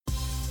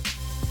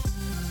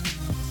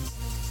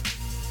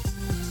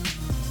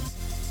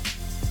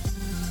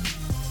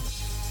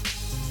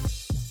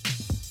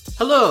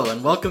Hello,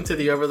 and welcome to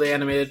the Overly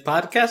Animated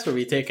Podcast, where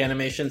we take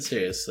animation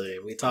seriously.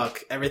 We talk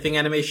everything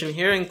animation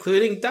here,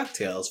 including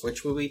DuckTales,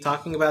 which we'll be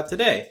talking about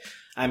today.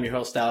 I'm your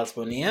host, Alex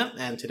Bonilla,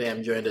 and today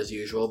I'm joined as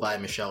usual by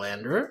Michelle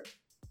Anderer.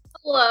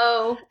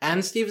 Hello.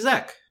 And Steve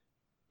Zeck.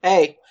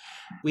 Hey.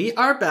 We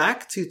are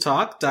back to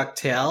talk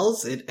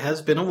DuckTales. It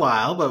has been a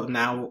while, but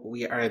now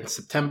we are in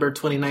September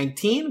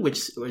 2019,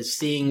 which is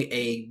seeing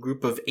a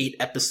group of 8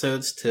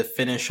 episodes to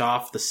finish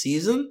off the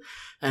season.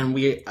 And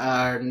we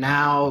are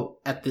now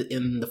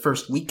in the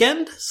first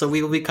weekend, so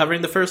we will be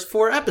covering the first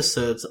 4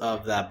 episodes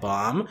of that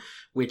bomb,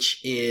 which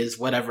is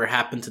Whatever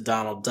Happened to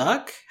Donald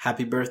Duck,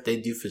 Happy Birthday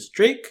Doofus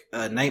Drake,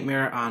 A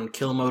Nightmare on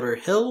Killmotor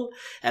Hill,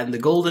 and The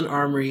Golden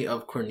Armory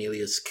of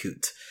Cornelius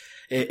Coote.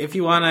 If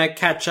you want to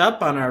catch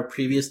up on our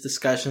previous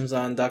discussions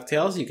on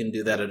DuckTales, you can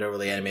do that at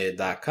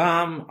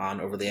overlyanimated.com. On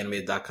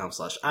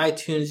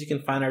overlyanimated.com/iTunes, you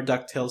can find our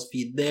DuckTales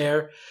feed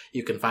there.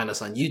 You can find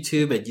us on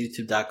YouTube at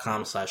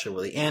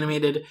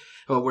youtube.com/overlyanimated.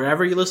 But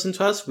wherever you listen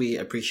to us, we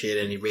appreciate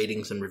any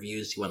ratings and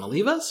reviews you want to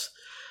leave us.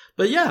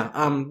 But yeah,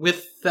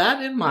 with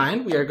that in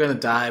mind, we are going to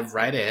dive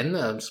right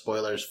in.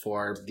 Spoilers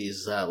for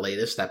these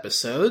latest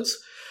episodes.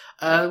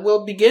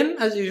 We'll begin,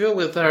 as usual,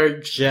 with our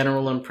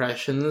general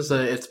impressions.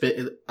 It's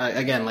been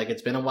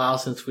a while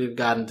since we've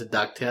gotten to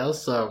DuckTales,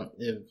 so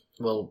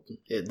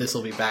this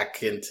will be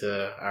back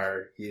into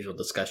our usual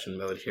discussion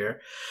mode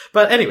here.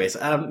 But anyways,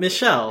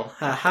 Michelle,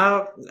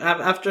 how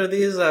after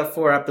these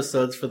 4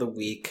 episodes for the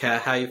week,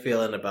 how you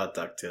feeling about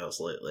DuckTales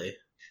lately?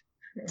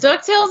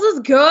 DuckTales is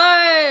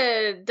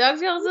good.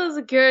 DuckTales is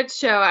a good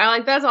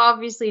show. That's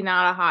obviously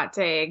not a hot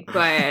take,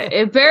 but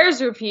it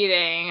bears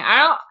repeating.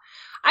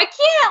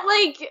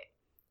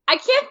 I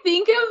can't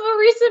think of a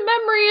recent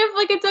memory of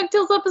a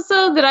DuckTales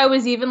episode that I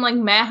was even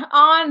meh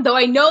on. Though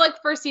I know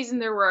first season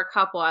there were a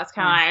couple. I was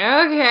kind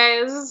of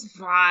okay, this is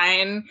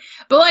fine.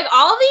 But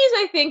all of these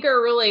I think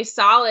are really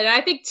solid. And I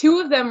think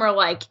 2 of them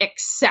are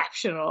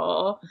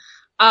exceptional.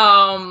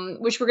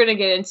 Which we're gonna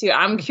get into.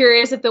 I'm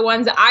curious if the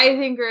ones I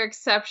think are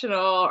exceptional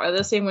are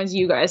the same ones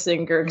you guys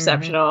think are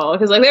exceptional.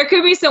 Because there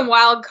could be some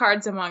wild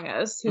cards among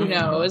us. Who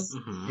knows?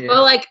 Mm-hmm. Yeah.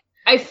 But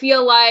I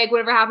feel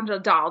Whatever Happened to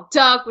Donald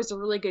Duck was a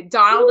really good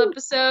Donald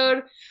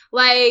episode.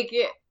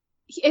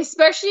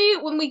 Especially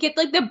when we get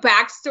the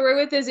backstory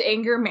with his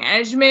anger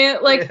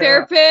management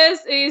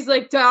therapist. And he's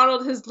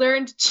Donald has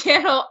learned to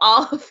channel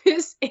all of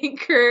his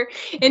anger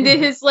into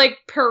his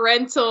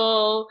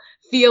parental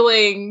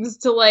feelings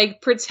to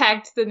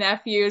protect the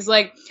nephews.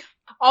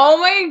 Oh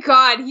my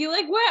god, he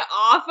went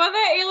off on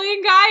that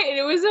alien guy and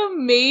it was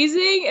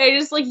amazing. And I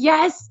just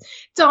yes,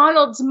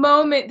 Donald's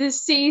moment this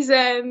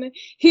season.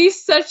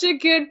 He's such a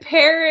good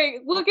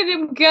parent. Look at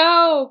him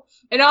go.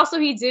 And also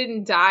he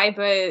didn't die,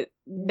 but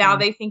now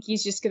they think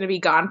he's just going to be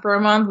gone for a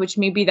month, which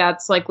maybe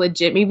that's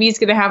legit. Maybe he's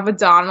going to have a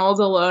Donald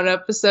alone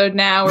episode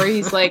now where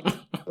he's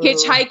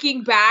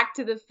hitchhiking back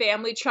to the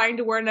family trying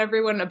to warn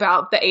everyone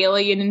about the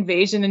alien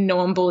invasion and no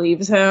one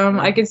believes him.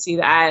 I can see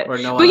that. Or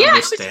no one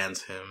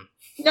understands him.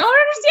 No one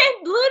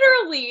understands,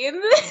 literally. And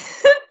the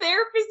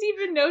therapist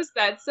even knows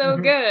that. So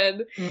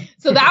good.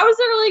 So that was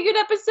a really good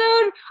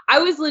episode. I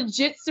was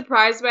legit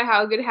surprised by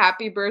how good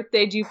Happy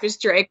Birthday Doofus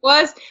Drake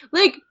was.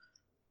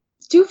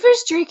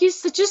 Doofus Drake is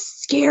such a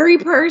scary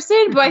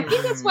person, but I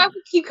think that's why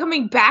we keep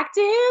coming back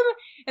to him.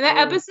 And that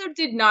episode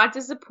did not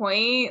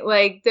disappoint.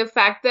 The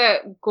fact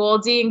that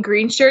Goldie and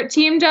Green Shirt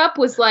teamed up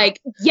was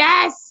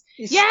yes!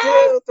 You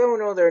still don't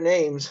know their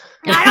names.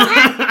 I don't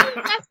have to.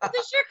 That's what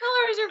the shirt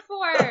colors are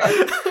for.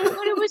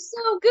 But it was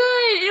so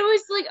good. It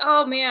was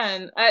oh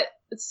man.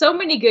 So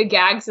many good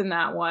gags in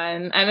that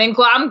one. I mean,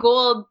 Glam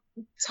Gold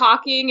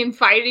talking and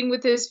fighting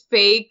with his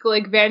fake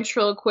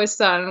ventriloquist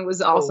son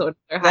was also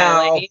another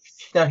highlight.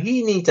 Now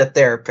he needs a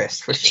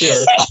therapist for sure.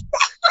 He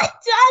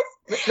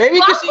does. Maybe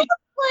because he's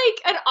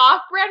an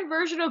off-brand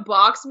version of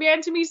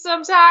Boxman to me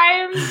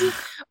sometimes.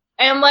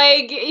 And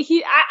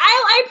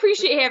I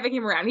appreciate having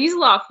him around. He's a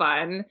lot of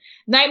fun.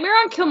 Nightmare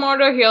on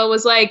Killmotor Hill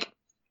was I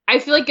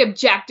feel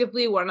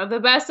objectively one of the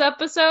best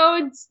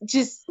episodes.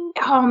 Just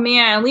oh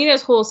man,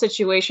 Lena's whole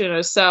situation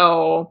is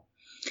so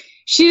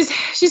she's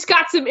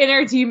got some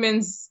inner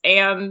demons,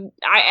 and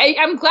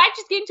I'm glad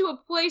she's getting to a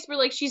place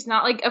where she's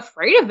not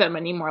afraid of them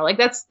anymore.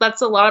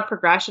 That's a lot of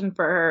progression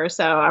for her.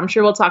 So I'm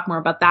sure we'll talk more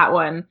about that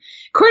one.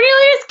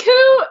 Cornelius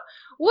Coote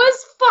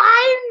was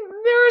fine.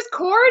 There was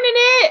corn in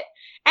it.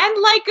 And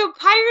a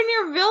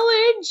pioneer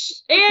village,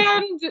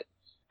 and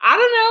I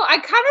don't know, I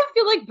kind of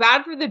feel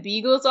bad for the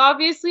Beagles,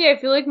 obviously. I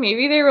feel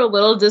maybe they were a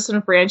little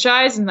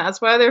disenfranchised, and that's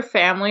why their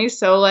family's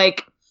so,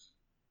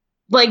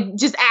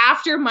 just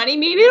after money.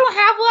 Maybe they don't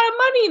have a lot of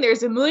money, and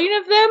there's a million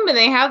of them, and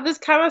they have this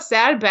kind of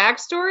sad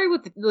backstory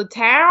with the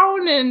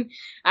town, and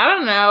I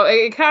don't know,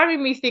 it kind of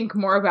made me think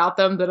more about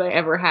them than I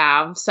ever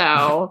have,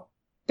 so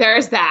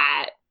there's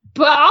that.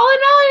 But all in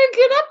all, they're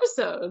good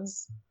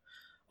episodes.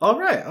 All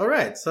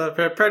right. So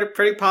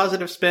pretty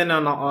positive spin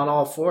on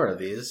all 4 of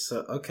these.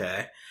 So,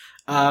 okay.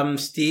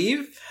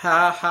 Steve,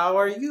 how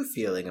are you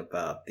feeling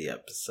about the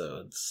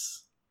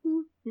episodes?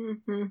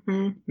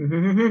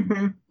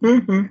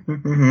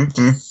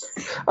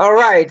 All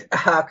right.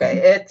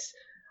 Okay.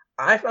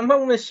 I'm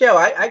with Michelle.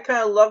 I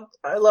kind of loved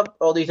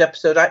all these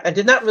episodes. I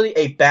did not really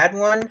a bad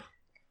one.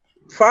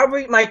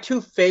 Probably my two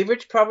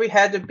favorites probably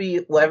had to be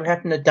Whatever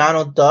Happened to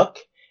Donald Duck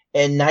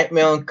and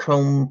Nightmare on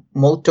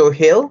Komodo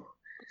Hill.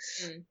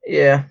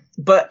 Yeah,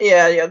 but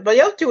but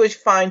the other two is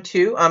fine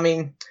too. I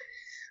mean,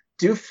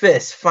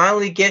 Doofus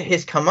finally get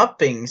his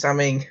comeuppings. I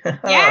mean,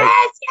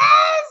 yes,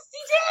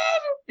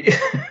 he did.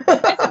 It's a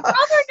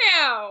brother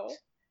now.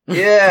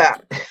 Yeah.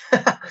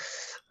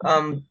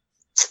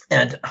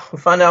 And we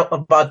find out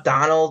about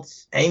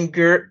Donald's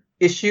anger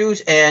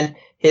issues and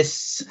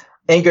his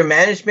anger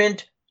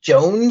management.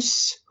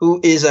 Jones,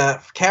 who is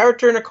a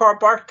character in the Carl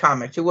Barks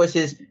comics, who was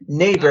his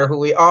neighbor, who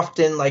we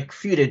often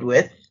feuded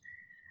with.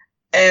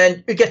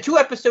 And we got 2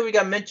 episodes. We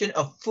got mention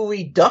of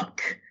Fooey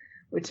Duck,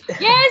 which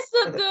yes,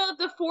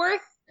 the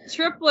fourth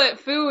triplet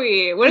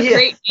Fooey. What a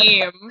great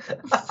name!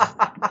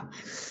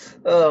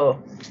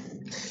 Oh,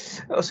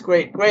 that was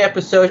great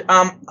episode.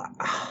 I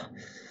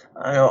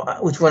don't know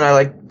which one I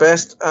like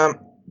best.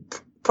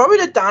 Probably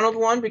the Donald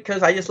one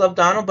because I just love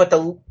Donald, but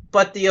the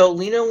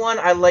Lena one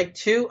I like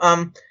too.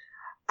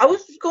 I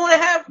was going to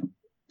have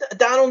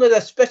Donald as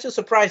a special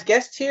surprise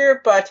guest here,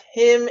 but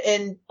him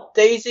and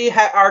Daisy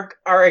are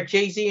at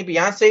Jay-Z and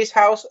Beyonce's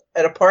house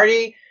at a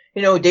party.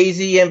 You know,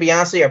 Daisy and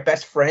Beyonce are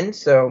best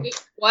friends, so...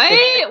 What?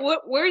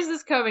 Where's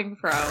this coming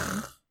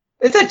from?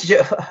 It's a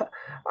joke.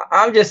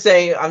 I'm just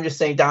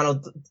saying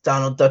Donald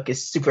Duck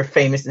is super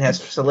famous and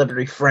has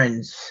celebrity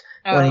friends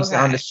when he's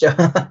on the show.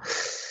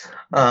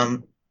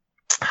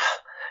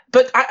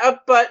 But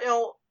you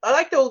know, I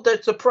like the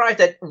surprise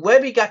that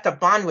Webby got to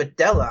bond with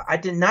Della. I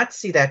did not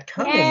see that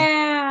coming.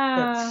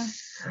 Yeah.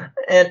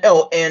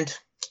 And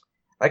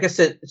like I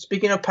said,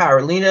 speaking of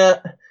power,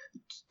 Lena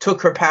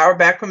took her power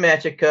back from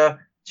Magica,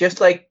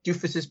 just like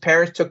Doofus's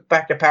parents took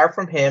back the power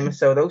from him.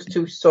 So those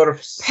two sort of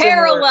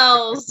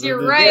parallels.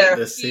 You're right. Yeah.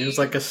 This seems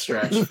like a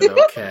stretch, but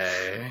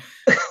okay.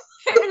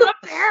 The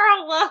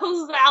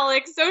parallels,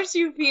 Alex. Don't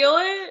you feel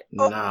it?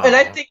 No.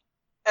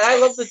 And I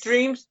love the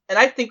dreams, and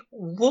I think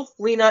Wolf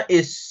Lena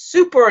is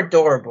super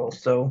adorable,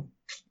 so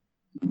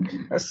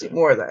let's see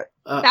more of that.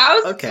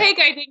 That was a take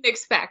I didn't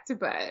expect,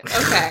 but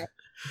okay.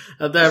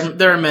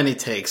 There are many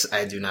takes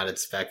I do not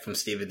expect from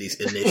Steve. These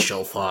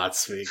initial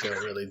thoughts we go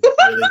really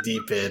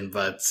deep in,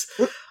 but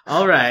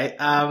all right.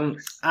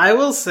 I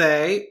will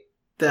say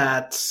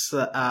that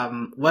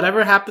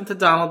Whatever Happened to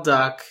Donald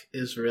Duck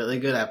is a really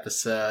good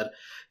episode.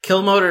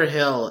 Kill Motor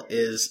Hill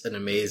is an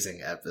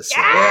amazing episode.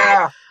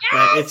 Yeah.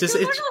 Right?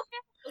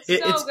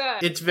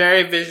 It's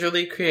very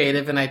visually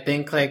creative, and I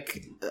think we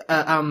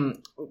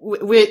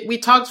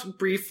talked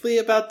briefly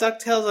about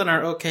DuckTales on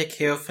our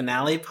OKKO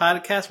finale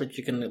podcast, which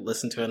you can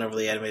listen to on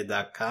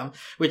overlyanimated.com,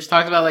 which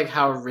talked about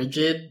how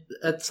rigid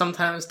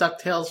sometimes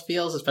DuckTales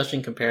feels, especially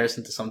in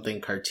comparison to something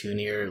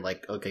cartoonier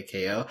like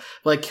OKKO.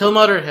 But Kill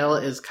Motor Hill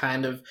is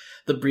kind of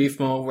the brief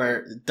moment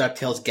where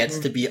DuckTales gets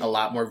to be a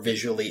lot more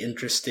visually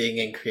interesting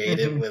and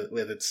creative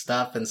with its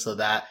stuff, and so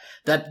that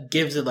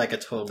gives it a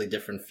totally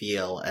different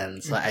feel,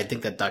 and so I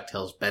think that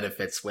DuckTales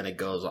benefits when it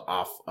goes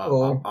off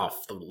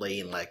the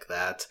lane like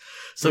that.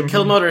 So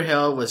Kill Motor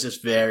Hill was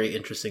just very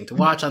interesting to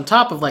watch, on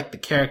top of the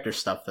character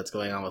stuff that's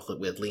going on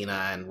with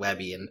Lena and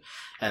Webby and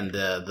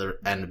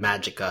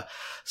Magica.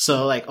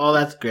 So all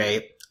that's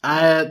great.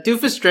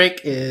 Doofus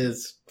Drake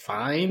is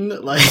fine.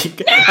 No,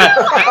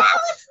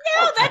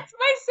 that's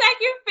my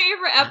second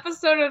favorite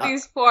episode of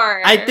these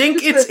 4. I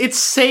think it's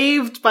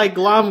saved by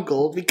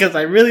Glomgold because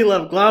I really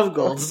love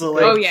Glomgold.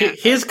 So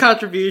his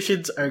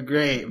contributions are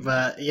great,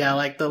 but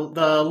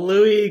the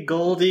Louis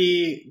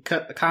Goldie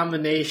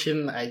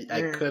combination,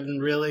 I couldn't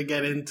really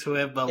get into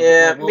it. But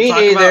me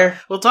neither.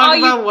 We'll talk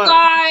about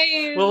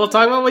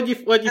what you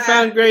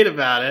found great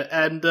about it,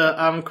 and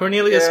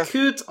Cornelius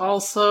Coote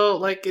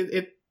also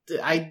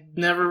I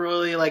never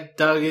really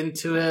dug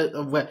into it.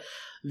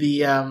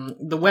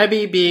 The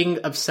Webby being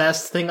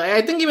obsessed thing,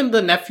 I think even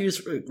the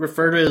nephews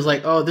refer to it as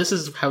oh, this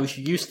is how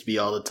she used to be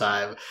all the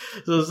time.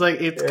 So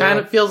it's kind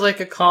of feels like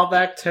a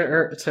callback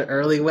to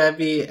early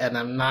Webby, and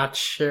I'm not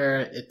sure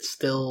it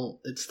still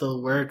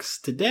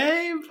works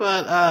today,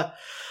 but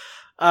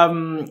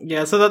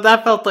so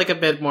that felt like a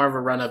bit more of a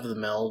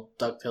run-of-the-mill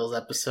DuckTales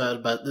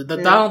episode, but the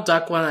Donald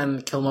Duck one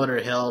and Kill Motor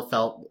Hill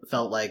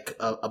felt like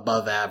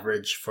above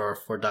average for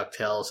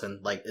DuckTales,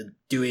 and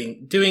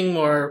doing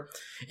more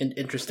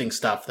interesting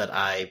stuff that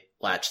I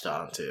latched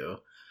onto.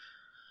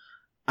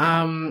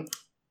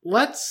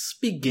 Let's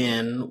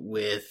begin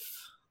with...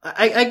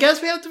 I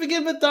guess we have to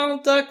begin with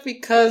Donald Duck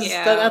because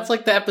that's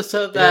the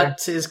episode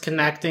that is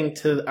connecting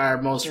to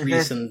our most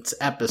recent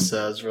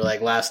episodes where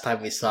last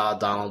time we saw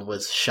Donald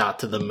was shot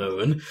to the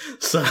moon.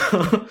 So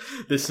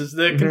this is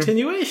the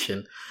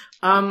continuation.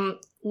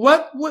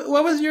 What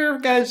was your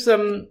guys'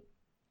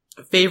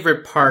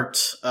 favorite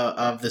part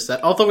of this?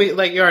 Although we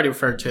you already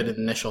referred to it in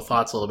initial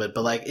thoughts a little bit,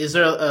 but is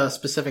there a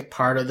specific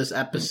part of this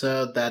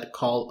episode that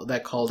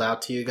called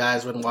out to you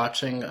guys when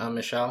watching,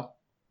 Michelle?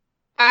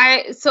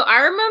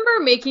 I remember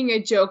making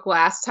a joke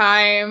last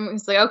time.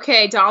 It's like,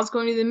 okay, Donald's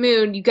going to the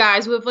moon. You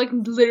guys, with like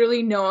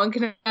literally no one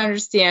can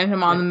understand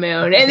him on the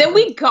moon. And then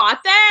we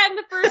got that in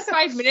the first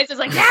 5 minutes. It's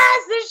like,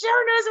 yes, the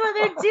show knows what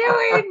they're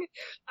doing.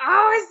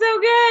 Oh, it's so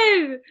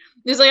good.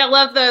 There's like, I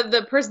love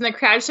the person that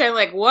crouched down,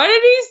 like, what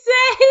did he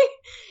say?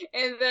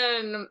 And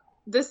then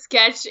the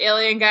sketch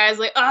alien guy's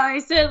like, oh, he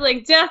said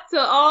like death to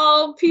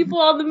all people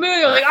on the moon.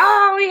 They're like,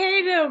 oh, we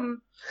hate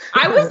him.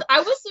 I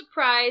was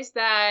surprised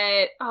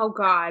that, oh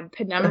god,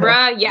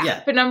 Penumbra,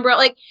 yeah, Penumbra,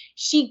 like,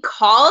 she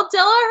called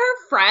Della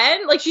her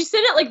friend, like, she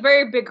said it, like,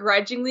 very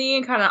begrudgingly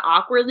and kind of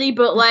awkwardly,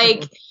 but,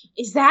 like,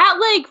 is that,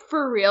 like,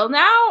 for real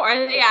now?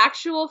 Are they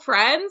actual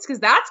friends? Because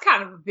that's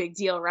kind of a big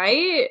deal,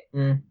 right?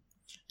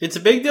 It's a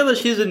big deal that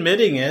she's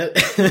admitting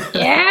it.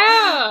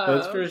 Yeah,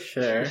 that's for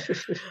sure.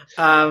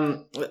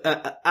 I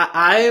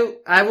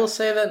will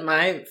say that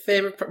my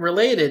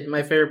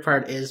favorite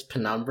part is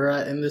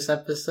Penumbra in this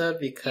episode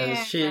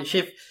because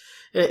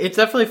it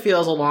definitely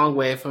feels a long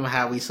way from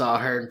how we saw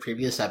her in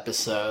previous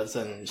episodes,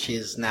 and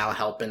she's now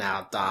helping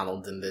out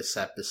Donald in this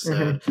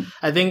episode. Mm-hmm.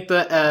 I think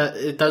that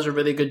it does a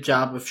really good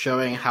job of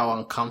showing how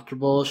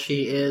uncomfortable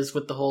she is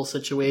with the whole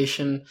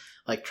situation,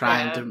 like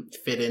trying to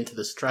fit into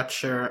the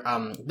structure.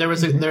 There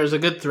was a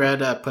good thread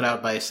put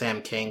out by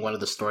Sam King, one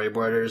of the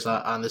storyboarders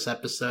on this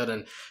episode,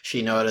 and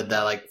she noted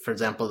that, like, for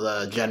example,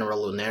 the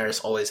General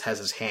Lunaris always has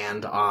his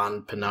hand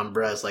on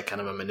Penumbra as like kind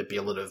of a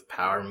manipulative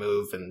power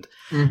move, and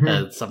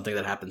something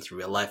that happens in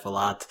real life a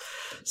lot.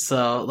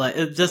 So, like,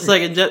 it's just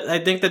like I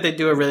think that they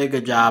do a really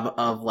good job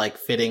of like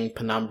fitting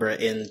Penumbra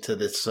into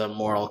this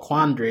moral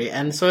quandary,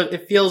 and so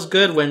it feels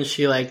good when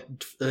she like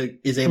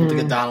is able to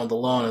get Donald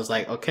alone. It's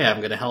like, okay, I'm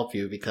going to help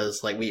you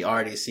because, like, we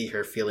already see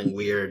her feeling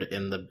weird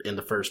in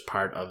the first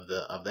part of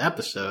the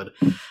episode,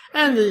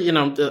 and you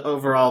know,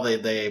 overall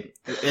they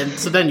and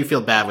so then you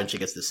feel bad when she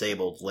gets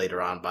disabled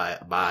later on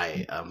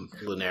by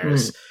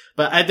Lunaris.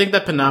 But I think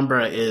that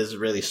Penumbra is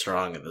really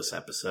strong in this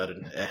episode,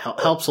 and it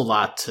helps a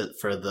lot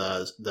for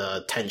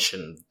the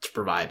tension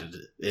provided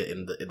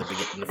in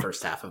the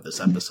first half of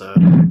this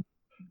episode.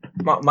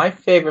 My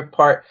favorite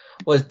part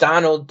was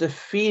Donald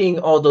defeating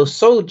all those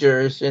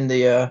soldiers in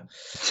the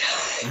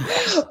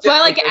by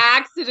like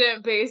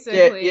accident,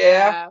 basically.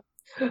 Yeah.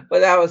 But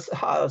that was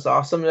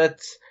awesome.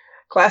 That's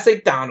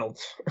classic Donald.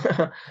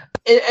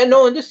 and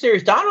no, in this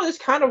series, Donald is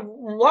kind of a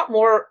lot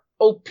more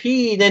OP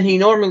than he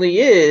normally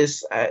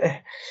is. But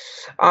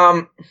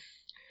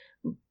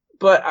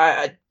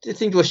I just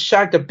think it was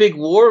shocked. The big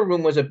war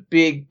room was a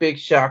big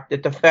shock.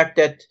 That the fact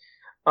that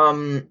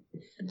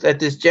that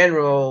this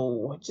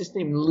general, what's his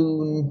name,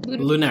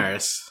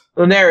 Lunaris,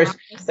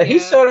 that he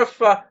sort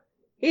of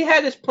he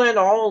had his plan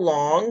all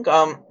along.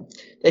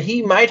 That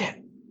he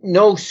might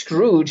know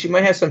Scrooge. He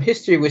might have some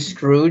history with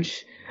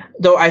Scrooge.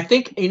 Though I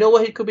think, you know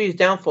what, it could be his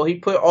downfall. He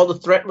put all the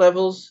threat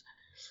levels,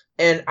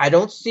 and I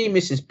don't see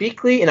Mrs.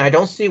 Beakley, and I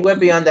don't see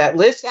Webby on that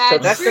list. So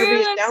that's going to be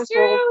his downfall.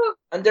 True.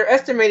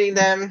 Underestimating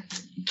them.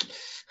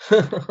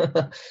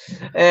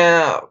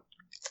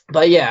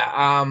 But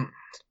yeah.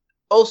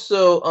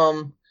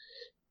 Also,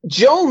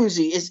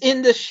 Jonesy is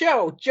in the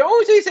show.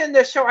 Jonesy's in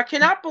the show. I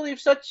cannot believe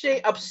such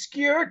a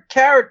obscure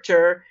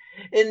character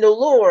in the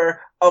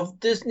lore of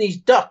Disney's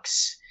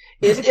Ducks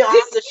is on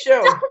the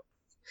show.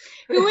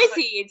 Who is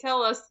he?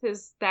 Tell us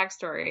his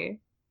backstory.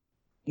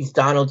 He's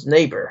Donald's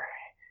neighbor.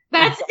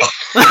 That's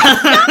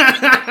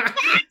backstory,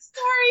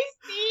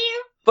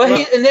 Steve. But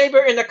he's a neighbor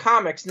in the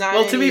comics. Not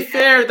well, to be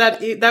fair,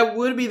 that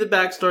would be the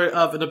backstory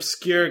of an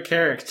obscure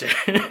character.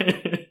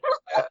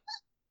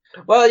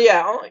 Well,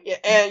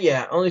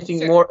 yeah. Only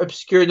thing more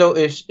obscure though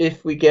is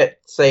if we get,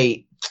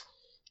 say,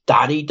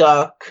 Dottie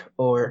Duck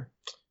or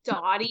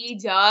Dottie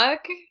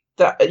Duck.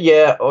 Or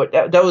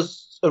that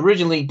was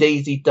originally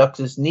Daisy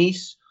Duck's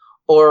niece,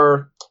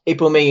 or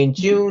April, May, and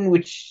June,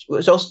 which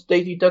was also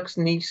Daisy Duck's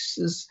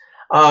niece's.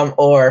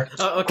 Or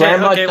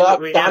Grandma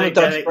Duck, Donald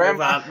Duck's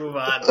grandma. Move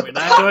on.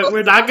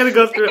 We're not going to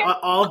go through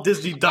all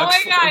Disney Ducks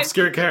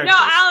obscure characters. No,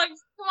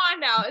 Alex, come on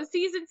now.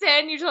 Season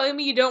 10, you're telling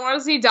me you don't want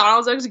to see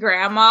Donald Duck's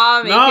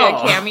grandma make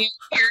a cameo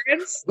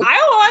appearance? I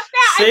want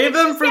that. Save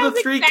them for the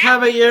Three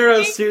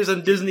Caballeros series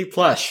on Disney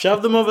Plus.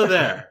 Shove them over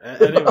there.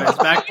 Anyways,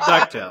 back to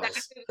DuckTales.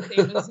 Exactly the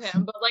same as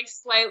him, but like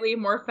slightly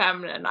more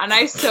feminine, and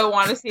I so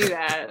want to see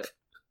that.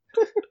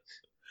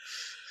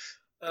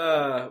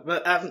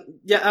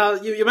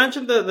 You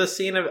mentioned the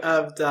scene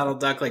of Donald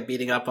Duck like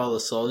beating up all the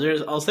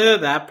soldiers. I'll say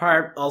that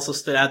part also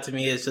stood out to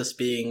me as just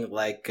being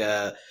like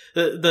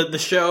the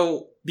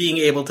show being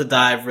able to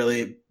dive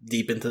really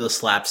deep into the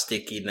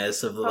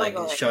slapstickiness of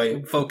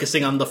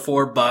focusing on the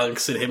 4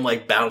 bunks and him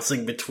like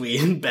bouncing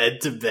between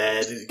bed to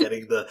bed and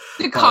getting the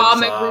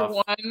comic off.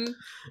 One.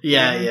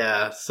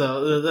 Yeah.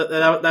 So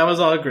that was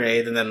all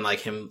great, and then like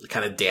him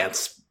kind of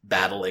dance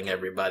battling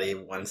everybody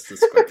once the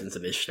scorpion's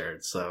in his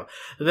shirt. So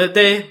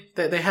they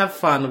have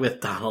fun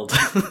with Donald.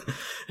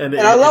 and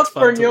I love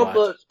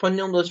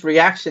Penumbra's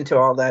reaction to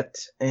all that.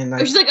 And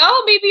she's like,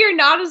 "Oh, maybe you're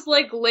not as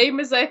like lame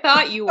as I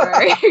thought you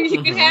were.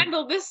 You can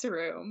handle this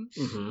room."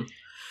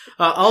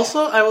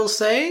 Also, I will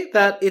say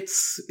that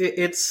it's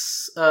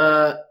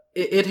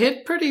it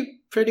hit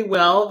pretty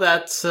well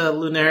that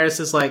Lunaris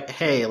is like,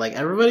 hey, like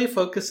everybody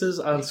focuses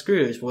on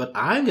Scrooge. What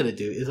I'm gonna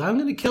do is I'm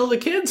gonna kill the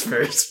kids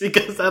first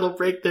because that'll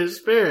break their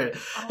spirit.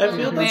 I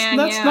feel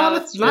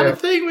that's not a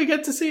thing we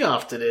get to see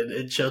often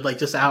in shows, like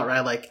just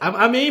outright like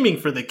I'm aiming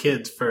for the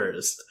kids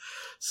first.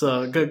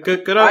 So good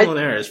on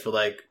Lunaris for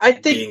like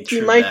being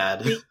true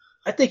bad.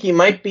 I think he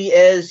might be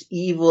as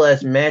evil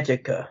as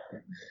Magica.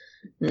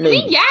 Maybe. I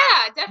mean, yeah,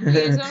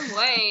 definitely his own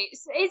way.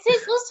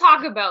 Let's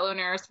talk about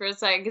Lunaris for a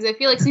second, because I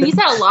feel like he's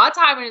had a lot of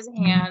time in his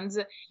hands.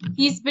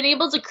 He's been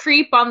able to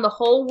creep on the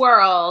whole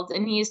world,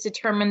 and he's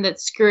determined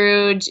that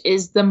Scrooge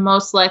is the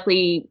most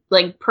likely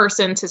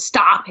person to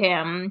stop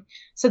him.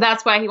 So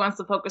that's why he wants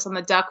to focus on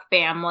the Duck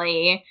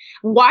family.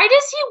 Why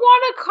does he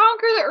want to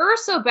conquer the Earth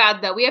so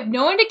bad, though? We have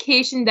no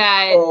indication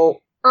that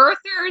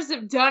Earthers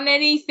have done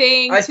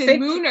anything to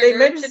Mooners. They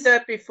mentioned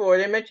that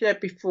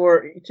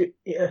before.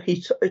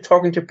 He's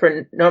talking to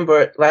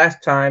Penumbra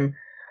last time.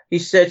 He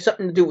said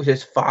something to do with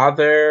his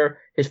father.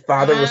 His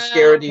father was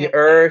scared of the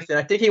Earth, and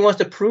I think he wants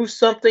to prove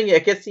something. I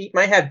guess he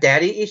might have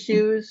daddy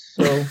issues.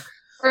 So.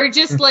 Or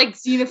just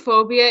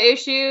xenophobia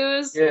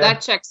issues. Yeah.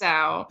 That checks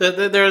out.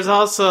 There's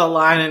also a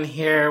line in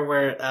here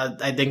where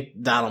I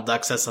think Donald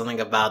Duck says something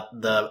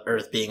about the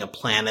Earth being a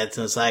planet,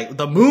 and it's like,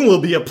 the moon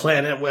will be a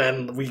planet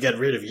when we get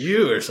rid of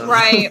you or something.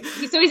 Right.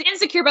 So he's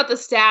insecure about the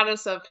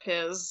status of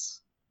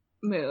his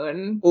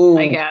moon,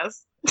 I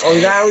guess. Oh,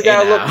 now we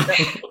gotta look.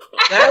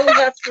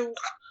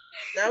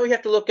 Now we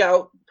have to look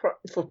out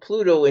for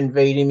Pluto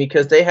invading,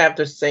 because they have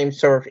the same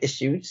sort of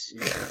issues.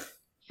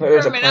 For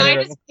a minute,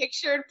 I just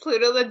pictured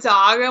Pluto the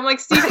dog. I'm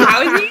like, Steve,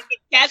 how is he going to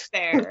get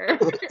there?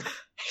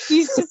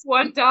 He's just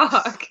one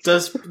dog.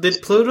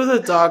 Did Pluto the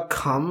dog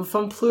come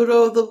from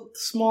Pluto the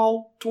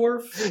small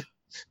dwarf?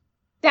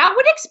 That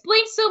would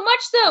explain so much,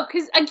 though,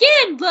 because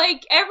again,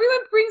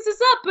 everyone brings this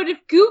up, but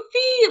if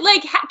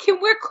Goofy can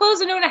wear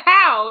clothes and own a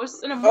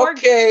house and a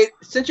mortgage, okay,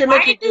 since you're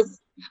making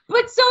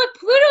but so if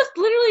Pluto's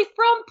literally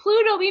from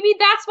Pluto, maybe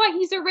that's why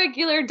he's a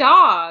regular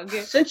dog.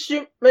 Since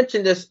you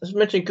mentioned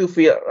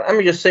Goofy, let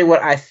me just say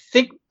what I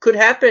think could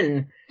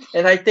happen.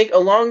 And I think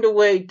along the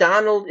way,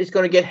 Donald is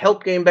going to get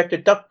help getting back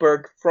to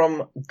Duckburg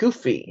from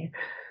Goofy.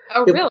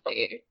 Oh,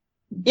 really?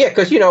 Yeah,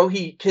 because,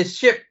 his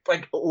ship,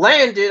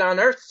 landed on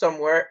Earth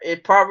somewhere.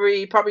 It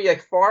probably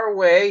far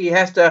away. He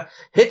has to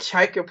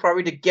hitchhike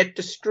probably to get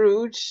to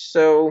Scrooge,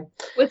 so...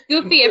 Was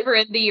Goofy ever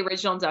in the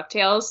original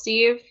DuckTales,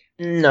 Steve?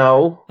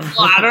 No. Well,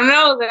 I don't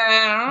know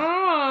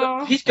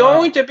then. He's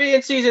going to be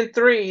in season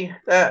 3.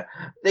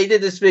 They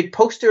did this big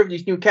poster of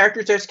these new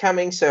characters that's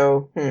coming,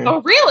 so...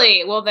 Oh,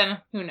 really? Well, then,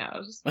 who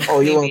knows?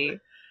 Oh, you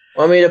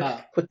want me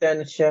to put that in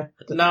the chat?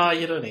 No,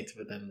 you don't need to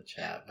put that in the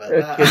chat. But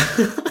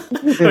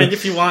I mean,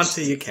 if you want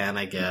to, you can,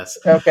 I guess.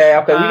 Okay.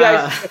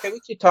 We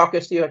should talk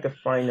and see if I can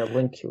find a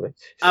link to it.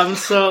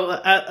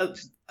 So...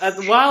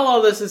 while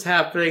all this is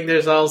happening,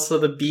 there's also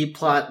the B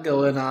plot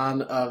going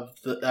on of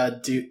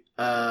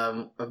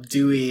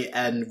Dewey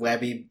and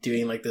Webby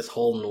doing this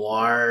whole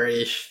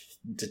noir-ish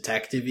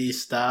detective-y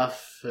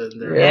stuff,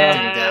 and they're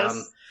hunting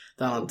down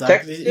Donald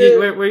Duck.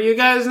 Were you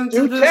guys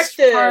into this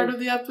part of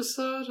the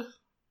episode?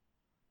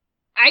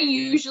 I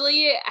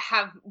usually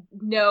have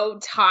no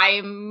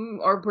time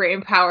or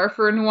brain power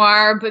for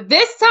noir, but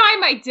this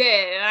time I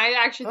did, and I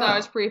actually thought it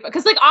was pretty fun.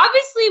 Because,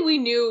 obviously we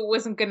knew it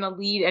wasn't going to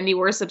lead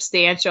anywhere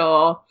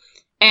substantial,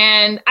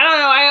 and I don't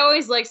know, I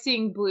always like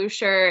seeing Blue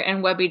Shirt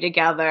and Webby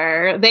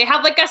together. They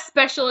have, a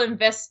special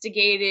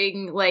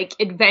investigating,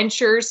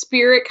 adventure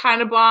spirit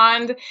kind of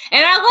bond, and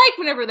I like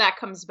whenever that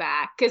comes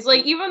back, because,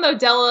 even though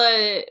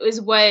Della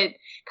is what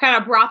kind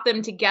of brought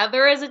them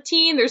together as a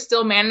team, they're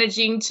still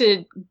managing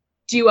to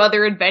do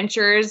other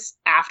adventures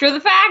after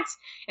the fact,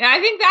 and I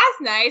think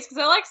that's nice because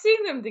I like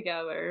seeing them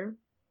together.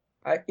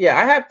 I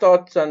have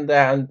thoughts on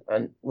that,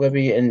 on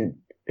Webby and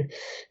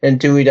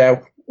Dewey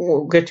that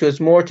we'll get to. It's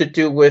more to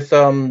do with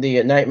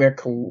the Nightmare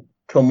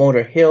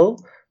Komodo Hill,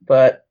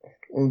 but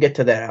we'll get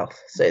to that.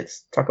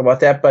 Let's talk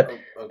about that. But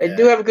okay. I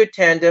do have a good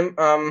tandem.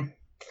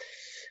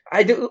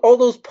 I do all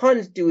those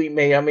puns Dewey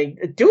made. I mean,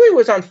 Dewey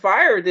was on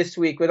fire this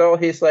week with all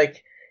his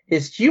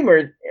his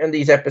humor in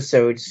these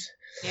episodes.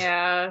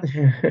 Yeah.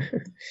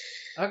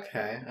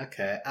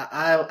 Okay.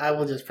 I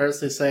will just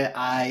personally say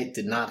I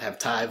did not have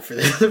time for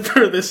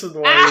this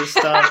noir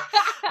stuff.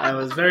 I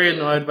was very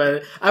annoyed by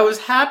it. I was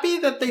happy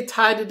that they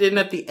tied it in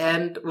at the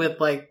end with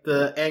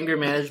the anger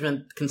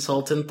management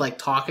consultant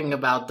talking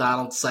about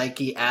Donald's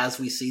psyche as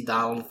we see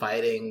Donald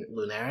fighting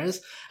Lunaris.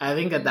 I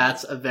think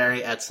that's a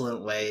very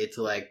excellent way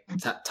to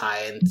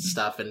tie in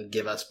stuff and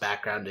give us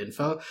background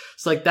info.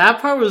 So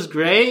that part was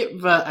great,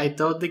 but I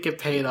don't think it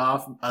paid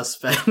off us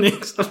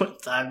spending so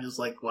much time just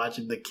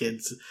watching the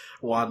kids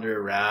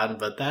wander around.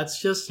 But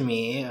that's just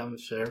me. I'm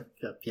sure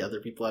the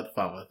other people had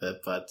fun with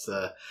it,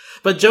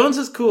 but Jones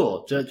is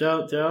cool.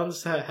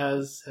 Jones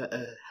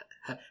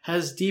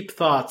has deep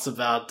thoughts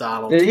about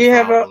Donald's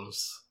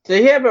problems.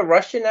 Did he have a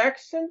Russian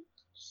accent?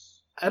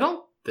 I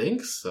don't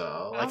think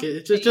so. I think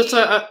it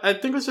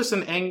was just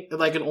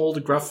an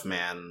old gruff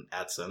man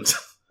accent.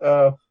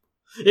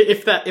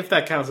 If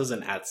that counts as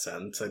an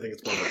accent, I think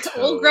it's more of a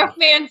tone. Well,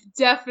 Gruffman's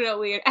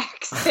definitely an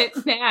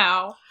accent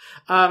now.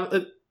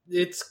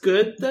 It's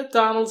good that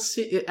Donald's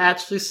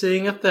actually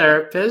seeing a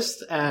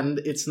therapist, and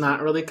it's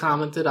not really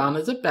commented on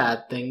as a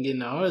bad thing.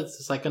 It's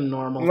just like a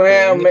normal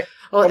thing.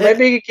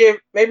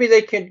 Maybe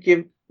they could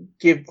give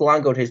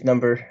Glongoat his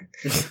number.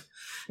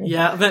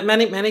 Yeah, but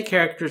many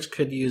characters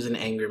could use an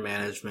anger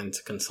management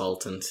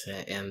consultant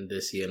in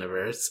this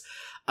universe.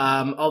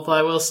 Although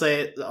I will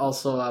say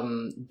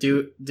also,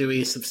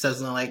 Dewey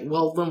says like,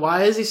 well, then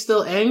why is he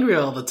still angry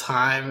all the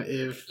time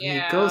if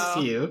he goes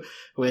to you?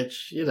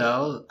 Which,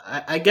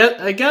 I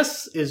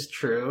guess is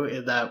true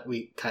in that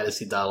we kind of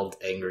see Donald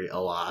angry a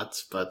lot,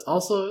 but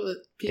also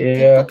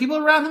people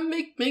around him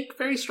make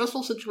very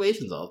stressful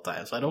situations all the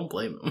time, so I don't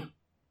blame him.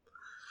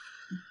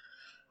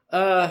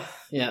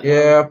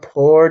 Yeah,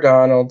 poor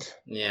Donald.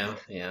 Yeah.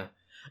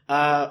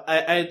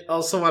 I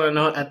also want to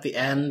note at the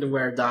end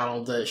where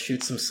Donald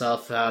shoots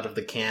himself out of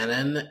the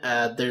cannon,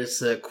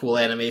 there's a cool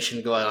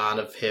animation going on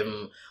of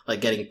him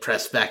like getting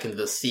pressed back into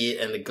the seat,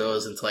 and it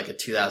goes into like a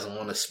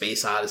 2001: A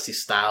Space Odyssey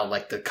style,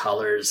 like the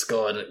colors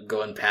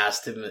going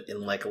past him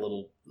in like a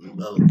little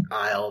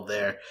aisle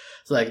there.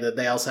 So like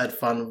they also had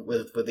fun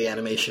with the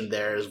animation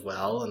there as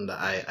well, and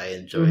I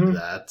enjoyed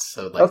that.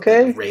 So like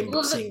seeing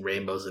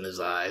rainbows in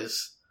his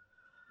eyes.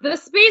 The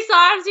Space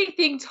Odyssey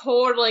thing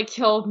totally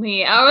killed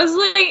me. I was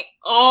like,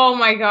 oh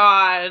my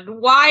god,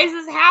 why is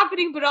this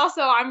happening? But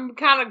also, I'm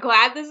kind of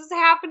glad this is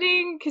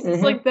happening, because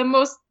it's like the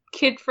most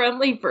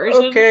kid-friendly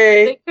version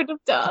they could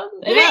have done.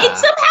 And it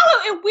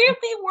somehow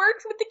weirdly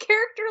works with the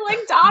character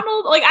like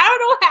Donald. Like, I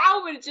don't know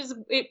how, but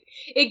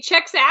it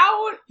checks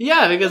out.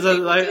 Yeah, because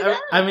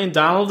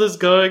Donald is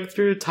going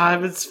through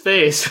time and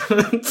space.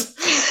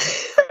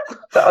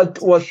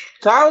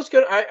 Donald's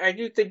gonna. I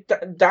do think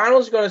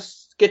Donald's gonna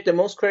get the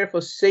most credit for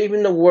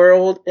saving the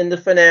world in the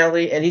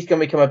finale, and he's gonna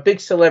become a big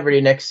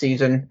celebrity next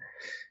season.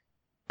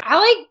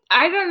 I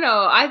don't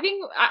know. I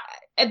think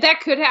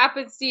that could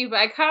happen, Steve. But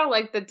I kind of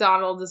like that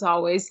Donald is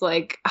always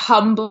like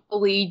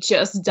humbly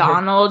just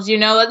Donald.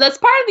 That's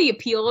part of the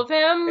appeal of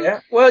him.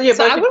 Yeah. Well, yeah.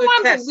 So but I wouldn't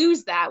want him to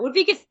lose that. What if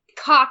he gets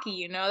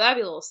cocky? That'd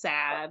be a little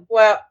sad.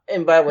 Well,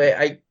 and by the way,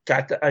 I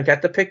got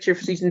the picture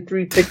for season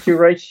 3 picture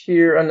right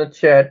here on the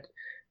chat.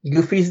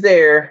 Goofy's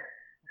there.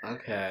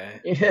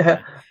 Okay.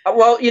 Yeah.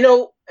 Well,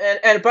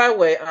 and by the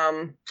way,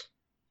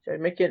 should I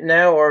make it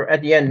now or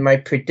at the end? My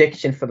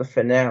prediction for the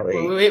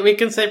finale. We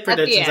can say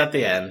predictions at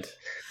the end.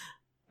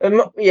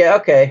 Yeah.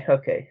 Okay.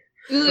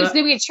 Ooh, there's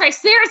gonna be a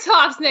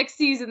Triceratops next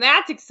season.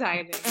 That's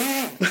exciting.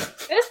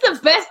 That's the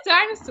best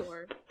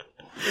dinosaur.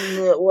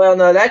 Well,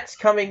 no, that's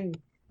coming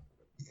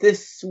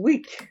this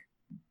week.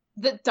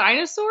 The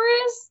dinosaur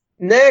is?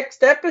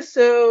 Next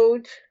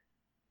episode.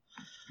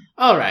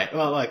 All right.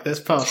 Well, look, this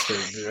poster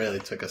really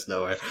took us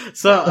nowhere.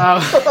 So,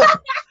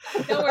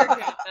 nowhere good.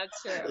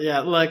 That's true. Yeah,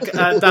 look,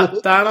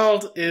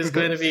 Donald is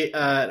going to be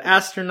an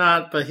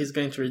astronaut, but he's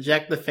going to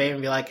reject the fame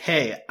and be like,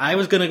 "Hey, I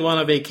was going to go on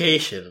a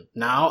vacation.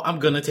 Now I'm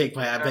going to take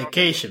my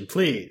vacation,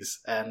 please."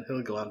 And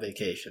he'll go on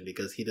vacation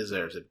because he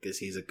deserves it, because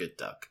he's a good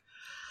duck.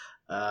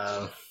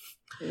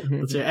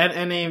 Let's see. And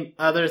any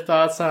other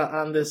thoughts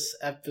on this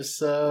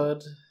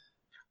episode?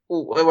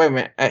 Ooh, wait a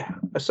minute.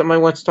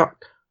 Somebody wants to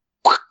talk.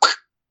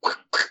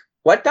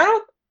 What,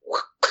 Donald?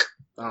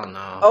 Oh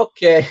no.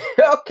 Okay.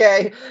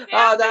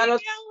 Donald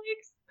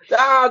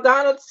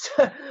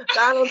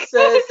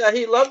says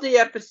he loved the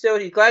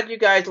episode. He's glad you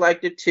guys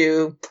liked it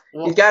too.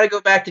 Well, he's got to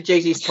go back to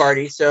Jay-Z's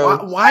party.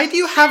 So why do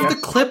you have the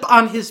clip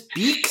on his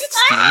beak,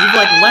 Steve?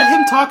 Like, let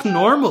him talk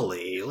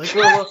normally. Like,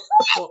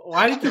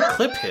 why did you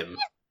clip him?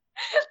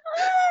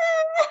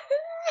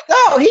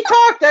 No, he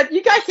talked. That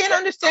you guys can't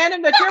understand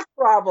him. That's your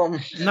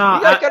problem.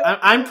 No,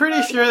 I'm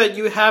pretty sure that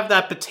you have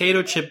that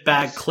potato chip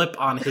bag clip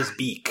on his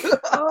beak.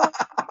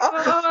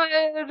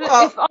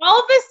 If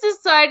Elvis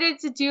decided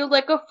to do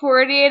like a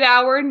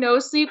 48-hour no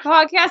sleep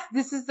podcast,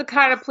 this is the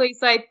kind of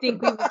place I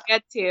think we would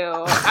get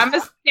to. I'm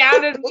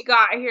astounded we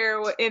got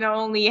here in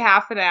only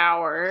half an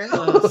hour.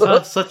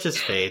 Such is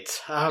fate.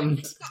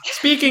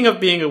 Speaking of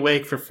being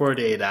awake for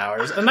 48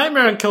 hours, A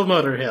Nightmare on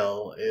Kilmotor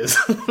Hill is...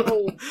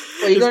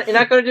 You're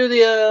not going to do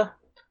the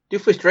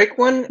Doofus Drake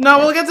one? No,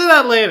 we'll get to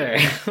that later.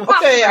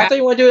 Okay, I thought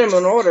you want to do them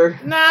in order.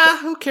 Nah,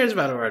 who cares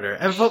about order?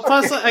 And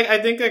plus, I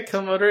think that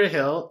Kilmotor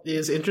Hill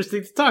is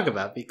interesting to talk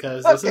about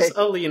because this is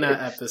a Lena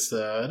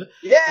episode.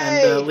 Yay!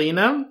 And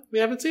Lena, we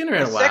haven't seen her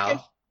in a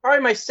while.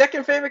 Probably my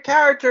second favorite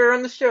character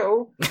on the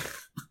show.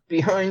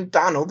 Behind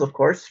Donald, of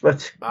course,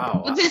 but...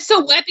 Oh, wow.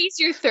 So Webby's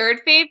your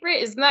third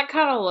favorite? Isn't that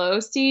kind of low,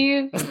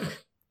 Steve?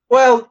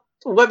 Well,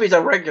 Webby's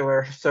a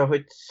regular, so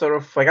it's sort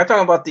of like... I'm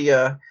talking about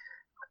the...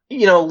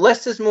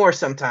 less is more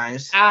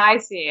sometimes. I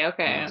see.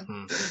 Okay.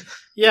 Mm-hmm.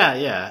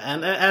 Yeah,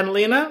 and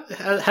Lena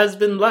has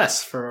been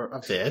less for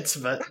a bit,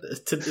 but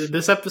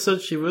this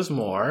episode she was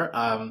more.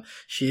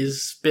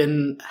 She's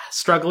been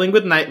struggling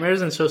with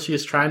nightmares, and so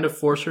she's trying to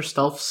force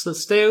herself to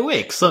stay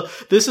awake. So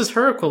this is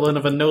her equivalent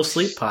of a no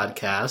sleep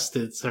podcast.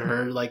 It's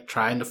her like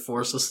trying to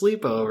force a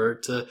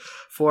sleepover to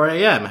 4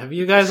 a.m. Have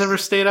you guys ever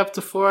stayed up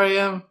to 4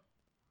 a.m.?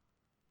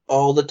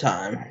 all the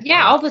time.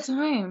 Yeah, all the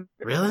time.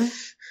 Really?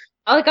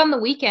 Like on the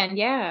weekend,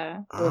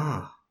 yeah.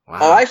 Oh, wow.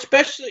 Oh, I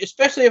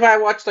especially if I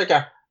watch like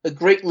a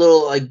great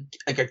little like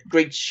a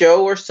great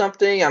show or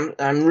something,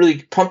 I'm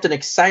really pumped and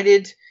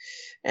excited,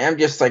 and I'm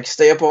just like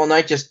stay up all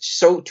night, just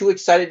so too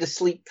excited to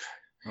sleep.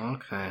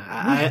 Okay.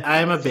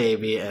 I'm a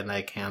baby and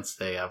I can't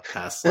stay up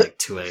past like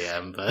 2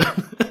 a.m., but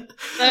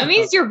That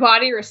means your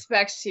body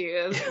respects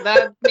you.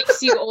 That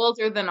makes you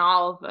older than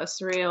all of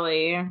us,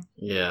 really.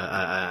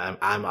 yeah,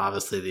 I'm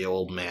obviously the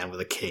old man with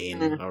a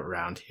cane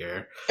around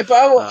here. But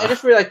I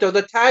just realized though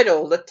the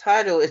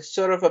title is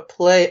sort of a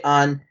play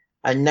on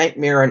A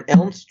Nightmare on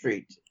Elm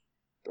Street.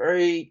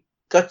 Very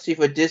gutsy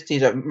for Disney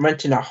to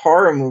mention a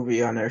horror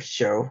movie on their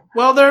show.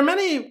 Well, there are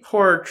many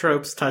horror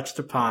tropes touched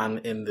upon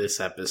in this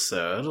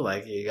episode.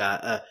 Like you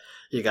got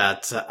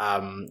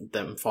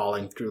them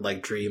falling through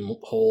like dream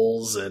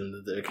holes,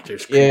 and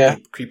there's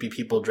creepy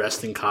people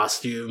dressed in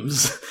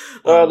costumes.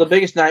 Well, the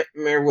biggest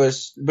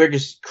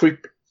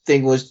creep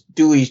thing was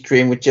Dewey's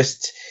dream, which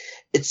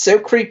it's so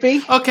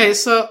creepy. Okay,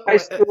 so high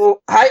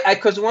school,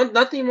 because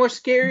nothing more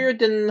scarier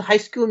than High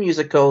School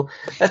Musical.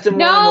 That's the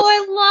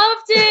I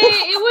loved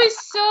it.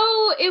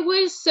 It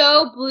was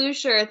so Blue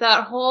Shirt.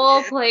 That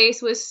whole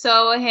place was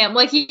so him.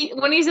 Like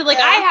when he said, like,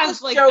 I have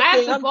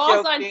the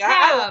balls on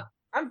tap.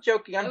 I'm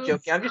joking. I'm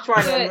just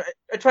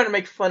trying to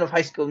make fun of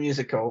High School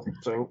Musical.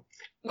 So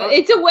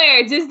it's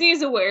aware. Disney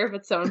is aware of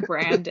its own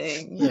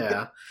branding.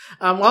 Yeah.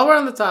 While we're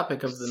on the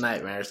topic of the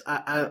nightmares,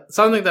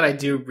 something that I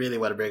do really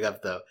want to bring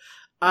up though.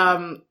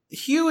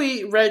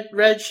 Huey,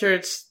 Red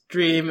Shirt's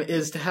dream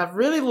is to have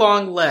really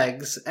long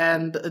legs,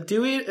 and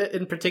Dewey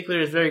in particular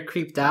is very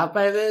creeped out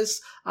by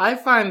this. I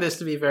find this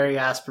to be very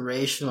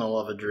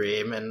aspirational of a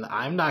dream, and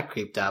I'm not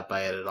creeped out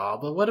by it at all.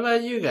 But what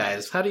about you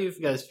guys? How do you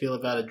guys feel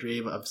about a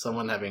dream of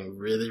someone having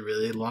really,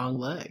 really long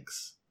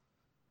legs?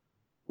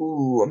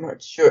 Ooh, I'm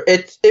not sure.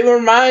 It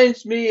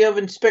reminds me of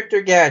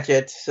Inspector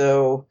Gadget,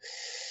 so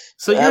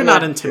you're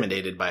not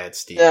intimidated by it,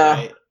 Steve,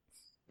 right?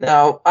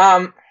 No.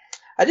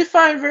 I did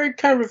find very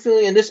kind of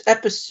revealing in this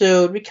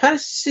episode. We kind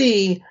of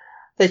see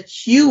that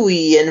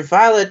Huey and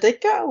Violet, they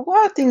got a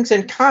lot of things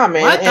in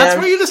common. What? That's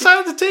where you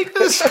decided to take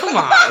this? Come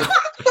on.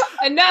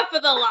 Enough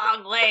of the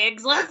long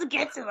legs. Let's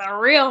get to the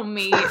real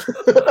meat.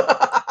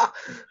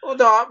 Well,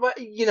 no, but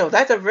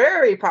that's a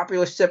very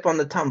popular sip on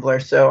the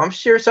Tumblr. So I'm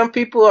sure some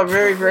people are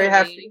very, very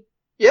happy.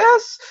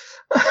 Yes.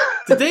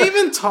 Did they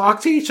even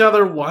talk to each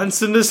other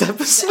once in this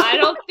episode? I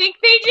don't think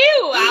they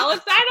do,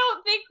 Alex. I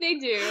don't think they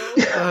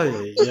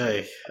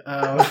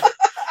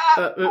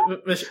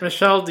do.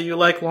 Michelle, do you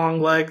like long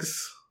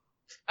legs?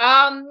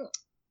 I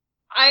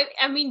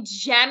mean,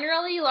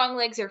 generally, long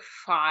legs are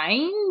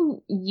fine.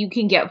 You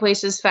can get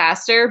places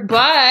faster,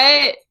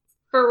 but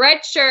for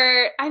Red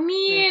Shirt, I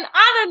mean,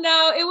 I don't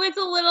know. It was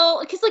a little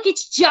because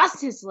it's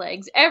just his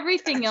legs.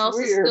 Everything else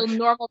is still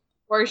normal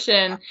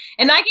proportion,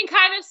 and I can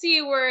kind of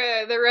see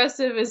where the rest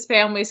of his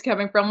family's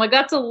coming from. Like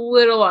that's a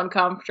little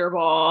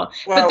uncomfortable.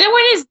 Well, but then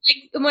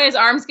when his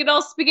arms get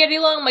all spaghetti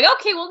long, I'm like,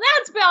 okay, well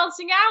now it's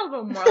balancing out a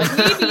little more. Like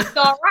maybe it's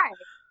all right.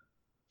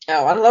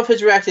 Oh, I love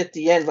his reaction at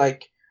the end,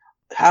 like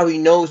how he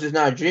knows it's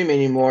not a dream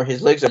anymore.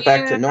 His legs are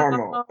back to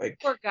normal. Like,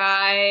 poor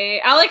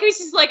guy. I like he's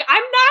just like,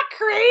 I'm not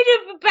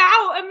creative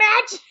about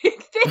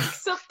imagining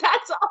things, so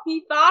that's all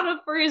he thought of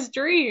for his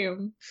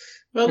dream.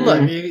 Well,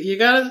 look, you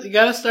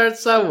gotta start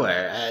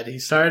somewhere, and he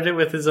started it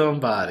with his own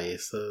body,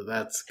 so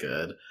that's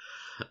good.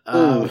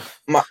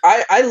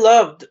 I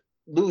loved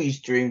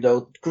Louis' dream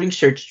though. Green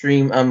Shirt's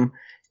dream.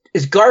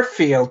 Is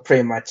Garfield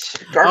pretty much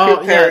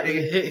Garfield parody?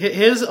 Yeah.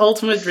 His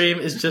ultimate dream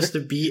is just to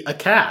be a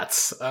cat.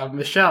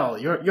 Michelle,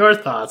 your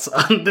thoughts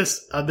on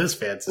this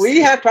fantasy?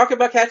 We have talked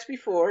about cats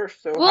before,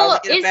 so how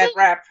to get a bad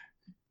rap.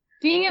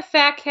 Being a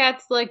fat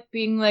cat's like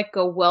being like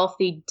a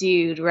wealthy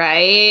dude,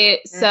 right?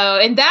 So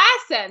in that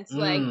sense,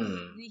 like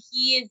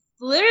he is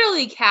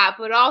literally cat,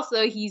 but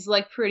also he's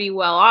like pretty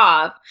well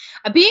off.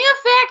 Being a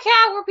fat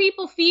cat where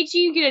people feed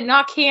you get to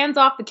knock hands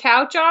off the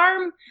couch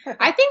arm,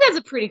 I think that's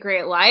a pretty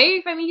great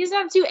life. I mean, he doesn't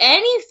have to do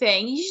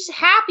anything. He's just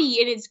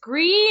happy, and it's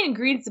green, and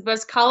green's the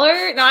best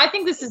color. No, I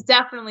think this is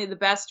definitely the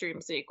best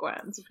dream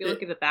sequence, if you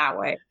look at it that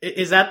way.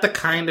 Is that the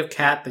kind of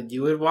cat that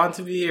you would want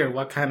to be, or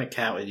what kind of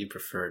cat would you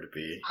prefer to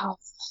be? Oh,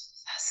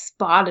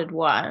 spotted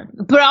one,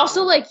 but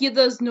also like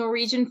those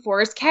Norwegian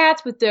forest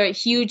cats with the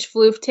huge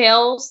floof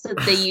tails that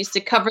they used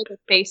to cover their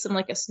face in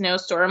like a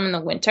snowstorm in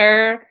the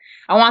winter.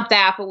 I want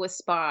that, but with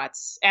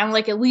spots and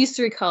like at least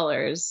 3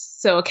 colors.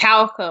 So a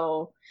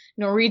calico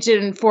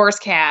Norwegian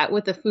forest cat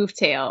with a floof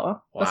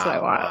tail. That's what I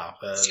want. Wow.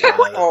 That's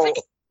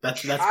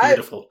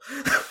beautiful.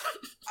 What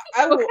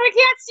kind of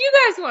cats do you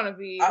guys want to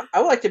be?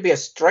 I would like to be a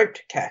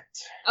striped cat.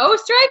 Oh, a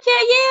striped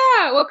cat,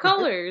 yeah. What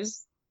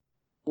colors?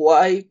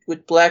 White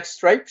with black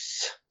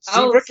stripes.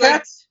 Zebra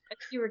cat? A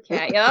zebra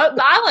cat. Yeah,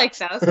 I like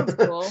that. That sounds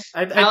cool.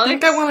 I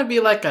think I want to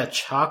be like a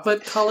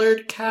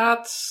chocolate-colored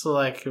cat, so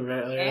like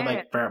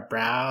like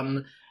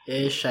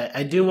brown-ish.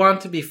 I do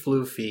want to be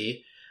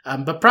floofy,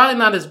 but probably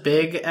not as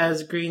big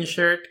as Green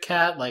Shirt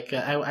Cat. Like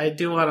I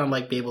do want to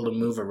like be able to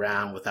move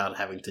around without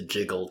having to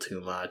jiggle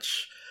too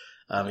much.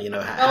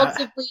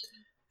 Relatively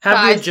have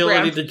the size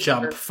agility brown to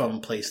jump creature.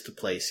 from place to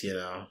place,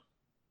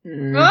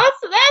 Mm. Well,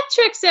 that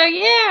tricks out,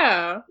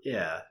 yeah.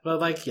 Yeah, but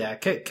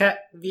cat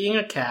being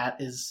a cat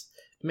is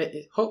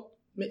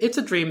it's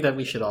a dream that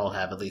we should all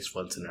have at least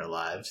once in our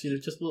lives.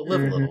 Just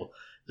live a little.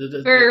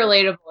 Very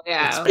relatable,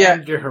 yeah.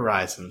 Expand your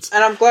horizons.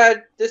 And I'm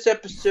glad this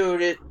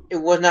episode it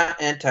was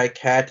not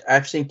anti-cat.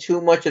 I've seen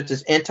too much of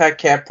this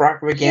anti-cat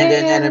propaganda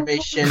in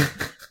animation.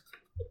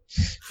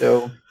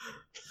 So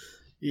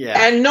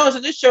yeah, and no, so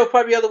this show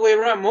probably the other way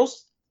around.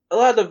 A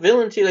lot of the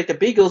villains here, like the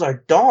Beagles,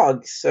 are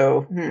dogs.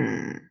 So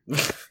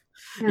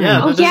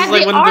Yeah, Oh, this yeah, is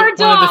like they one are of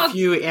the dogs!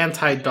 few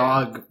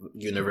anti-dog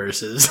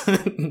universes.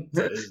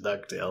 is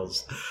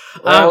DuckTales.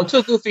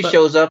 until Goofy but-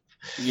 shows up.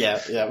 Yeah.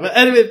 But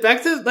anyway,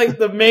 back to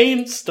the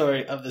main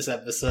story of this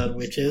episode,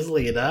 which is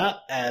Lena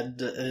and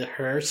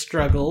her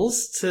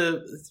struggles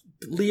to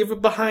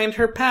leave behind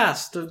her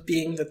past of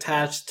being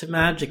attached to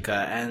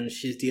Magica, and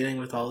she's dealing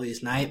with all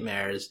these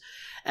nightmares.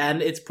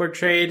 And it's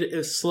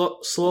portrayed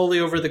slowly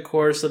over the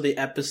course of the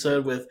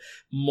episode with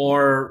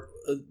more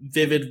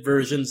vivid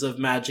versions of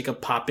Magica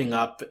popping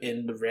up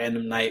in the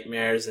random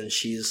nightmares, and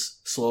she's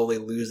slowly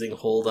losing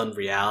hold on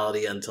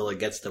reality until it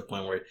gets to the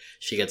point where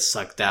she gets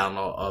sucked down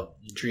a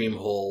dream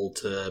hole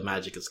to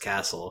Magica's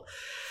castle.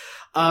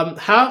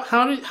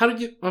 How did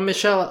you,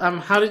 Michelle?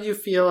 How did you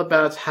feel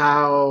about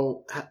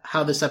how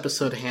this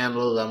episode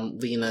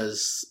handled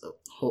Lena's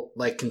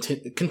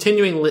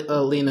continuing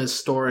Lena's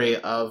story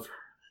of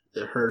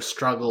her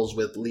struggles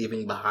with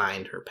leaving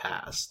behind her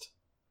past?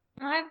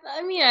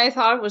 I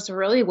thought it was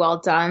really well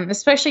done,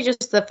 especially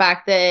just the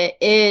fact that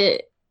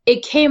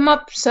it came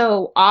up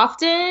so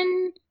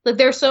often. Like,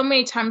 there's so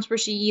many times where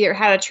she either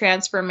had a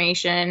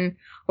transformation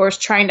or was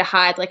trying to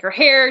hide, like, her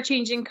hair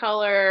changing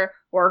color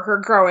or her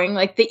growing,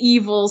 like, the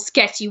evil,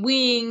 sketchy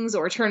wings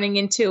or turning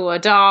into a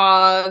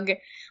dog,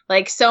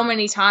 like, so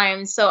many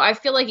times. So I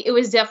feel like it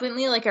was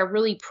definitely, like, a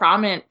really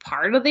prominent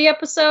part of the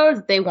episode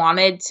that they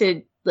wanted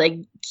to, like,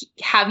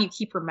 have you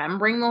keep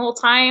remembering the whole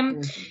time.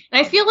 Mm-hmm.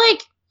 And I feel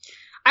like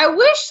I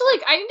wish,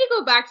 like, I need to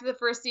go back to the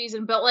first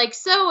season, but, like,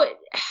 so,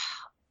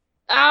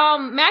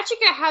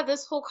 Magica had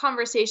this whole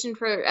conversation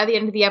at the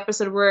end of the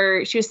episode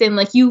where she was saying,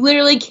 like, you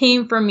literally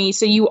came for me,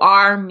 so you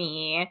are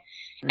me.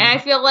 And I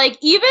feel like,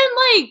 even,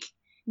 like,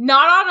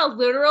 not on a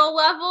literal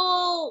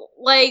level,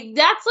 like,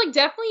 that's, like,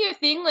 definitely a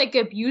thing, like,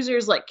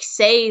 abusers, like,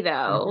 say,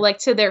 though, like,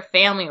 to their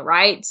family,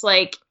 right? It's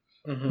like,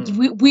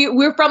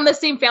 we're from the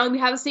same family, we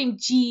have the same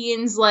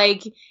genes,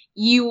 like,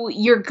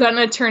 you're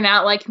gonna turn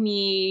out like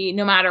me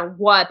no matter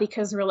what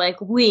because we're like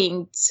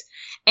linked.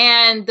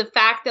 And the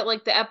fact that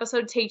like the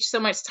episode takes so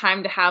much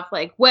time to have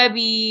like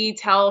Webby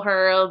tell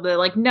her that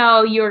like,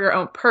 no, you're your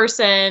own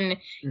person.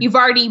 You've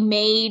already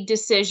made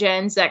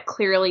decisions that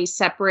clearly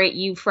separate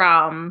you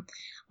from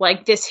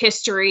like this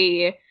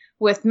history.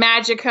 With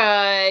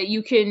Magica,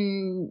 you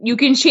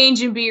can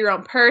change and be your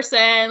own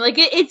person. Like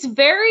it's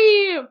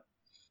very,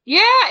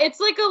 yeah, it's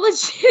like a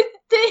legit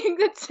thing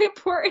that's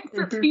important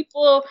for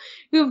people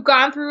who've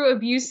gone through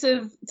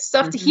abusive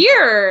stuff to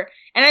hear.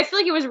 And I feel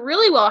like it was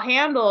really well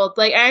handled.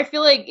 Like, I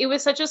feel like it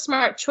was such a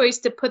smart choice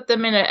to put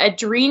them in a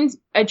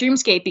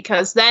dreamscape,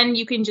 because then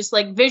you can just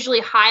like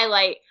visually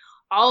highlight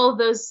all of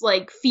those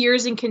like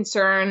fears and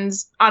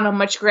concerns on a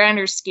much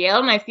grander scale.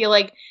 And I feel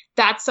like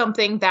that's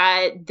something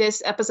that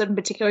this episode in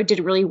particular did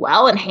really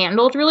well and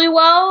handled really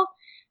well.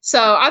 So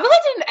I thought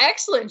they did an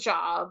excellent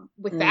job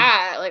with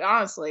that. Like,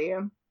 honestly.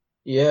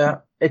 Yeah,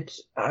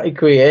 I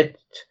agree. It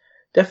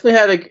definitely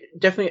had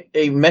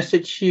a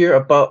message here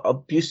about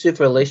abusive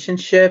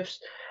relationships,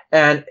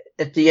 and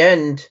at the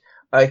end,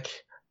 like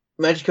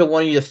Magica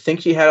wanted you to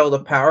think she had all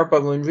the power,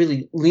 but when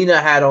really Lena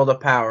had all the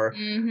power.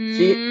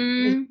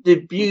 The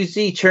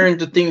abusee turned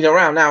the things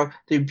around. Now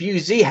the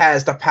abusee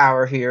has the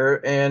power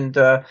here and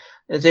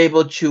is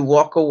able to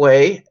walk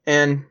away.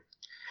 And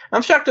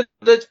I'm shocked at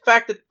the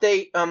fact that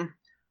they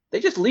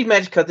just leave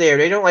Magica there.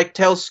 They don't like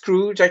tell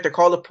Scrooge like to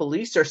call the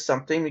police or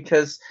something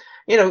because,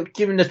 you know,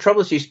 given the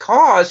trouble she's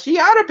caused, she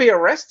ought to be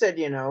arrested,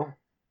 you know.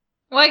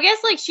 Well, I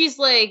guess like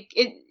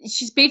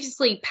she's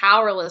basically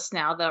powerless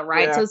now though,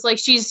 right? Yeah. So it's like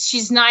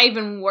she's not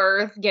even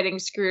worth getting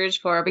Scrooge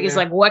for because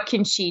like what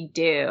can she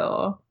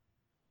do?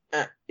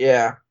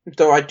 Yeah.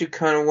 Though I do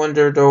kind of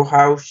wonder though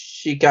how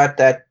she got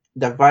that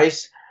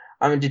device.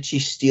 I mean, did she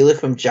steal it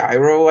from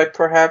Gyro, like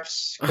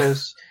perhaps?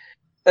 Because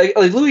like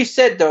Louis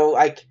said though,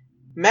 like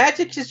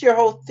magic is your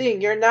whole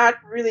thing. You're not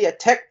really a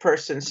tech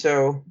person,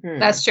 so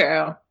That's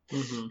true.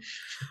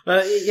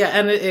 Yeah,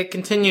 and it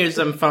continues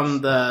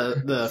from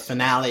the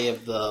finale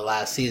of the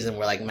last season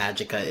where like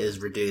Magica is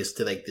reduced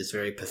to like this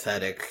very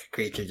pathetic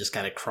creature just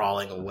kind of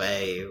crawling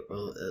away,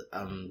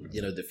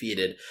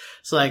 defeated.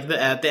 So like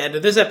at the end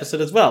of this episode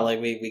as well, like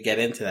we get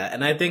into that,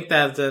 and I think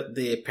that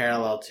the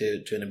parallel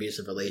to an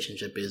abusive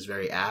relationship is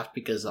very apt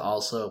because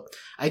also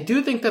I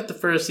do think that the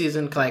first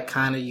season like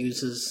kind of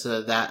uses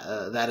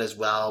that as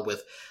well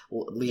with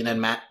Lena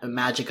and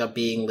Magica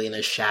being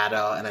Lena's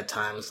shadow, and at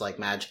times like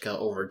Magica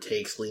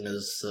overtakes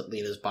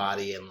Lena's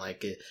body and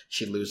like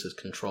she loses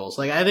control.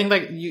 So like I think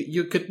like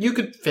you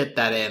could fit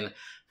that in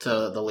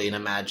to the Lena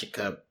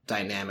Magica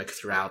dynamic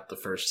throughout the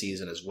first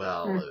season as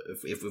well. Mm.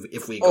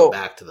 If we go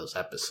back to those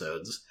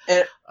episodes,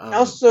 and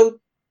also,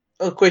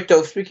 quick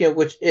though, speaking of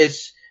which,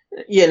 is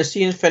in the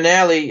season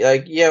finale,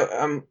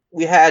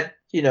 we had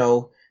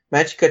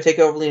Magica take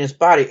over Lena's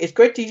body. It's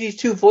great to see these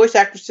two voice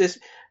actresses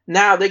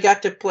now. They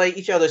got to play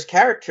each other's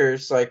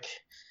characters. Like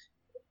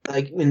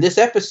in this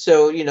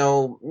episode,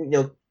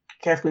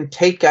 Kathleen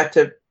Tate got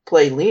to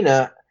play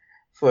Lena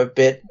for a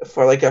bit,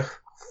 for like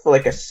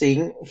a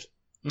scene,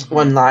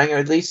 one line, or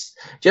at least,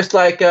 just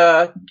like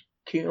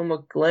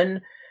Kilma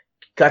Glenn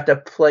got to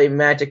play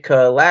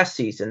Magica last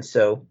season.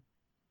 So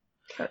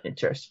kind of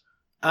interesting.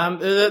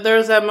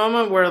 There's that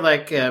moment where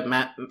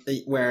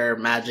where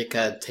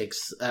Magica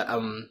takes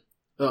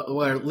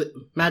where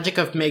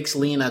Magica makes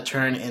Lena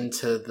turn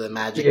into the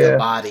Magica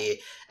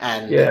body,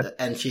 and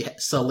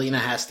Lena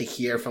has to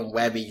hear from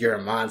Webby, "You're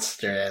a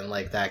monster," and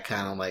that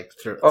kind of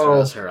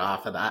throws her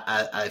off, and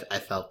I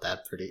felt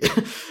that pretty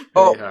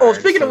hard.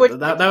 Speaking of which,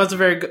 that was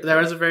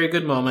a very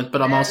good moment,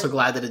 but I'm also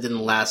glad that it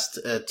didn't last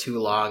too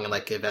long, and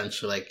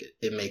eventually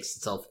it makes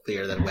itself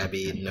clear that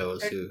Webby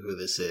knows who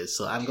this is.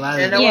 So I'm glad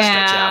it didn't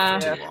stretch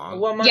out for too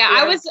long.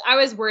 I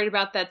was worried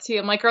about that too.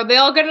 I'm like, are they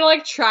all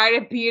gonna try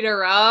to beat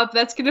her up?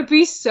 That's gonna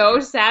be so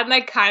sad, and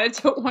I kind of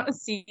don't want to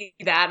see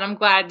that. And I'm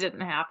glad it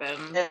didn't happen.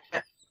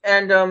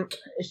 And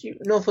as you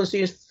know from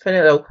season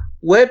finale,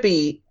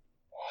 Webby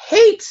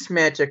hates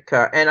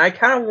Magica, and I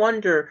kind of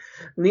wonder,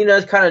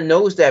 Lena kind of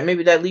knows that.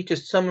 Maybe that leads to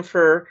some of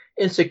her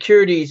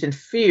insecurities and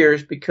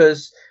fears,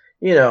 because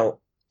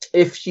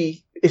if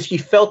she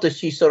felt that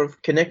she sort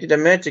of connected to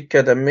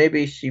Magica, then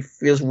maybe she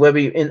feels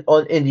Webby in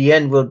the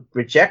end will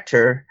reject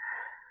her,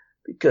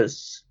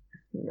 because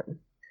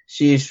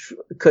Webby's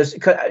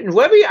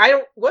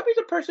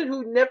a person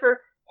who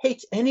never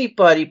hates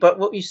anybody. But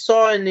what we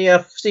saw in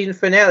the season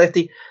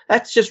finale,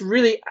 that's just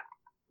really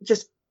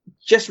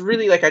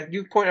like a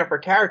new point of her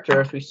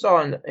character, as we saw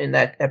in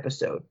that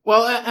episode.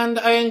 Well, and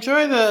I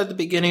enjoy the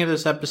beginning of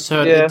this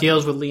episode. It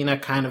deals with Lena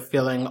kind of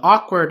feeling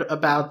awkward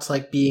about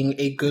being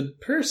a good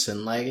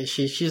person.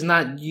 She's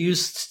not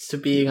used to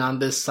being on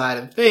this side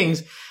of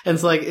things, and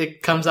it's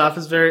it comes off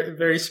as very,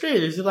 very strange.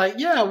 She's like,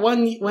 yeah,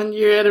 1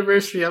 year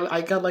anniversary,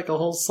 I got a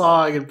whole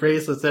song and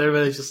bracelets, and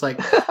everybody's just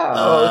like,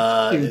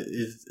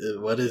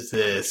 what is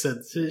this?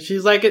 And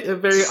she's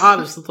very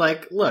honest.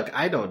 It's look,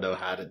 I don't know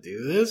how to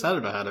do this. I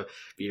don't know how to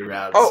be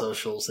around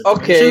social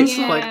situations.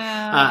 Okay.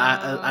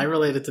 I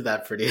related to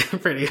that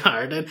pretty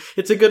hard, and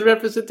it's a good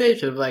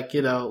representation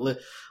of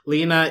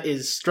Lena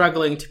is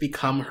struggling to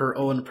become her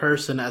own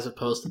person as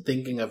opposed to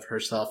thinking of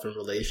herself in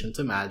relation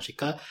to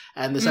Magica,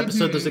 and this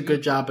episode does a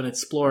good job in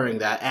exploring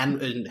that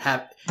and in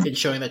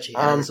showing that she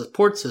has a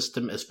support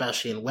system,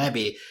 especially in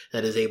Webby,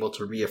 that is able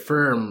to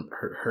reaffirm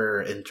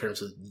her in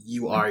terms of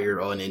you are your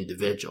own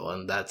individual,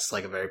 and that's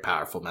a very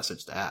powerful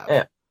message to have.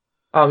 Yeah.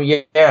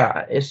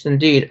 It's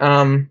indeed.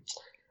 Am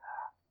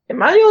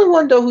I the only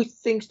one though who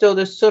thinks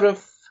there's sort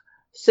of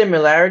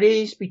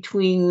similarities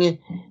between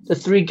the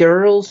three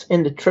girls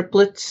and the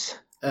triplets?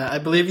 I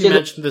believe you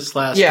mentioned this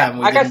last time.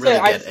 We didn't really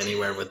get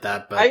anywhere with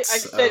that. But I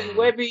said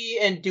Webby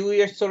and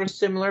Dewey are sort of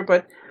similar,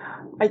 but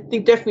I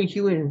think definitely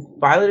Huey and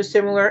Violet are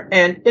similar.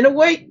 And in a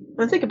way,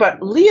 when I think about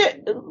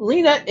it,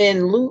 Lena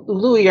and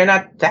Louie are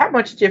not that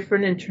much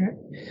different.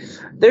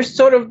 They're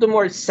sort of the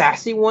more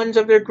sassy ones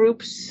of their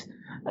groups.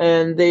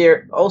 And they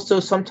are also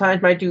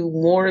sometimes might do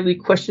morally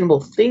questionable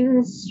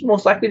things.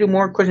 Most likely do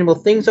more questionable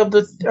things of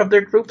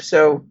their group.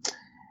 So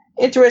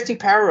interesting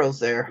parallels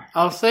there.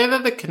 I'll say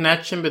that the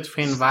connection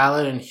between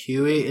Violet and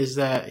Huey is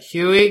that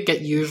Huey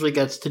usually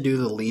gets to do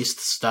the least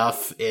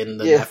stuff in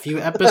the nephew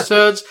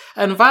episodes,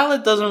 and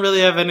Violet doesn't really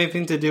have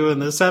anything to do in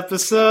this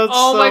episode.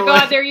 Oh my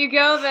god, there you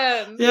go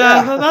then.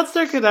 Yeah, that's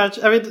their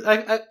connection. I mean,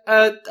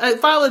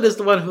 Violet is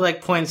the one who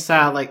points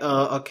out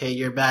oh, okay,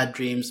 your bad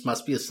dreams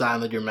must be a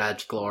sign that your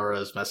magical aura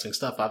is messing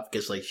stuff up,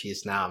 because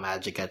she's now a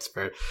magic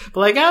expert.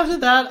 But after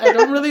that, I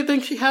don't really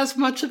think she has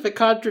much of a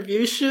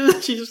contribution.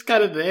 She's just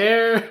kind of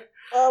there.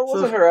 It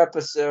wasn't her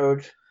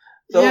episode.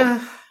 So,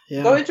 yeah.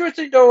 So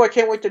interesting though. I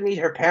can't wait to meet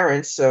her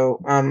parents. So,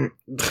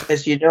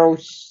 as you know,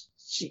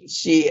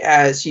 she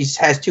has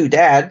two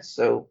dads.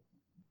 So,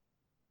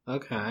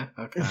 okay.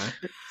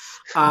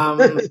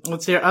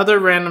 Let's hear other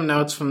random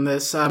notes from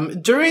this.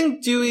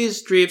 During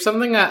Dewey's dream,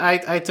 something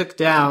I took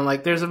down.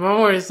 There's a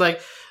moment where he's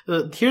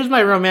here's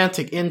my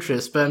romantic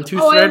interest, but I'm too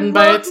threatened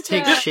by it to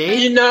take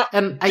shape.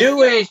 And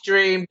Dewey's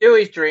dream.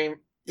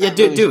 Yeah,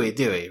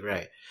 Dewey,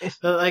 right.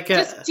 But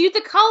just do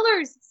the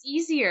colors. It's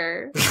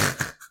easier.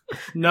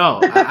 No,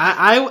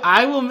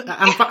 I will.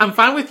 I'm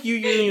fine with you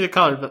using the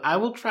colors, but I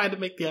will try to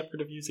make the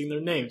effort of using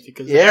their names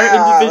because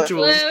they're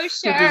individuals who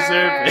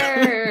deserve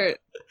it.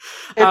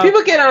 And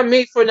people get on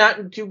me for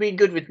not to be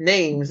good with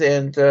names,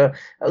 and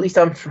at least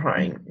I'm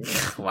trying.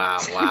 Wow,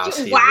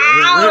 Steve.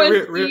 Wow,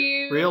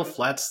 Real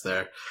flats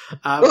there.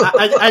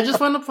 I just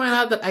want to point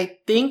out that I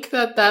think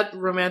that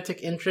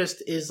romantic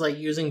interest is like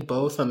using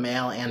both a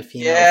male and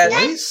female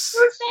voice.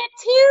 That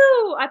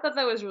too. I thought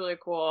that was really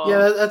cool.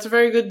 Yeah, that's a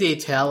very good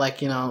detail.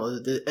 Like,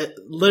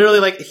 literally,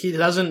 like, he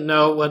doesn't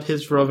know what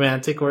his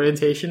romantic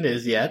orientation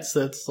is yet,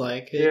 so it's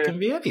like, it can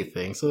be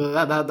anything. So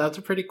that's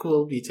a pretty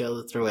cool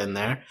detail to throw in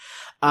there.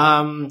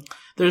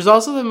 There's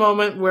also the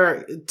moment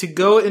where, to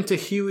go into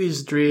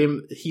Huey's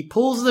dream, he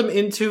pulls them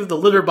into the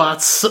litter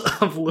box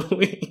of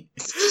Louis.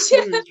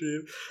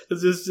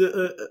 It's just,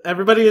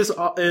 everybody is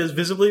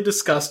visibly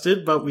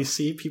disgusted, but we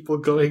see people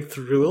going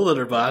through a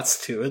litter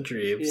box to a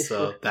dream,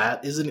 so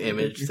that is an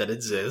image that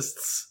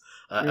exists.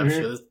 I'm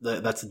sure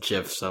that's a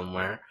GIF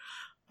somewhere.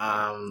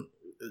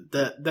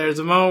 There's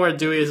a moment where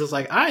Dewey is just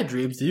like, I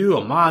dreamed you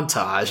a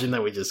montage, and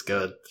then we just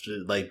go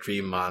through, like,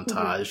 dream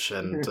montage,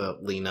 and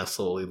Lena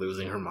slowly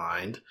losing her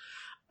mind.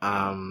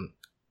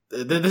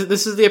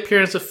 This is the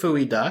appearance of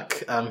Fooey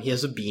Duck. He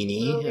has a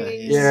beanie.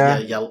 He's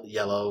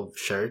yellow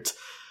shirt.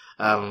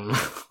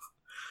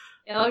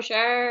 Yellow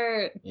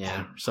shirt.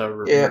 Yeah. So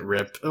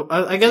rip.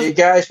 I guess you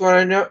guys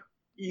want to know.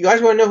 You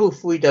guys want to know who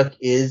Fooey Duck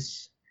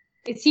is?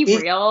 Is he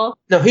real?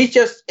 No, he's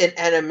just an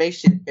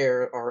animation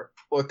error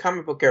or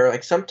comic book error.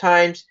 Like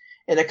sometimes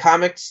in the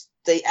comics,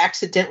 they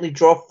accidentally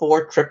draw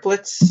 4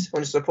 triplets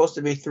when it's supposed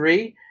to be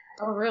 3.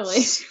 Oh,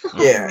 really?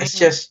 Yeah, it's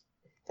just,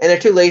 and they're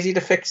too lazy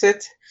to fix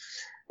it,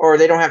 or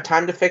they don't have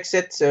time to fix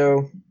it.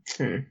 So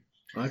okay.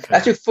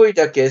 That's who Fooey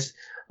Duck is.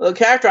 The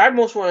character I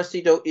most want to see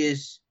though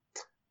is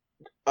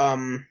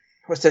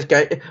what's this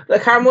guy? The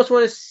character I most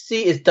want to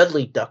see is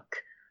Dudley Duck,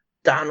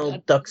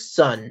 Donald Duck's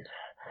son.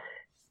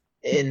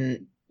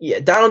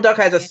 Donald Duck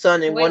has a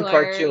son in one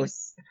cartoon.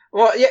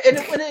 Well, yeah, in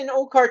an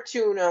old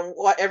cartoon,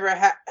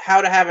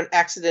 how to have an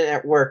accident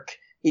at work.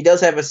 He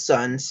does have a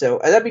son, so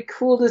that'd be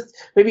cool. To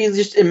maybe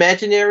just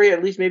imaginary,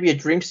 at least maybe a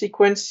dream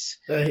sequence.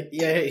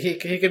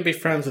 He can be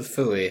friends with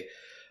Fooey.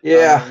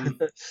 Yeah.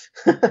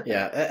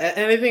 Yeah.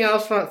 Anything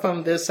else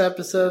from this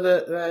episode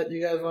that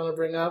you guys want to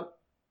bring up?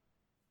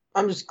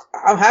 I'm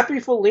happy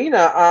for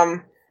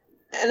Lena.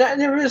 And I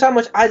didn't realize how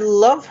much I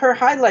love her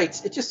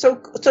highlights. It's just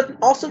it's an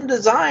awesome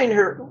design.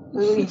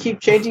 You keep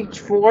changing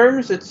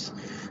forms. It's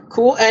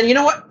cool. And you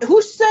know what?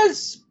 Who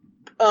says,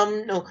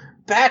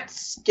 bat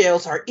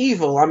scales are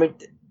evil? I mean,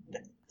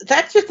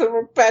 that's just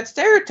a bad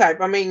stereotype.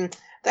 I mean,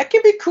 that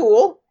can be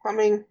cool. I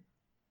mean,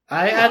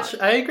 I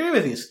agree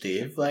with you,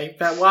 Steve. Like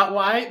that.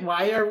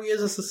 Why are we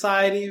as a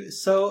society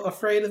so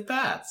afraid of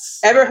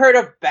bats? Ever heard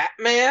of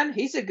Batman?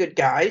 He's a good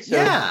guy. So.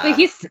 Yeah, but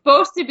he's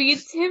supposed to be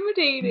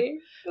intimidating.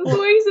 That's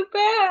why he's a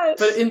bat.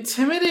 But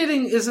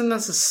intimidating isn't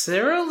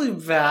necessarily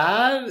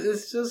bad.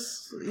 It's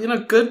just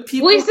good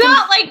people. Well,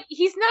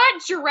 he's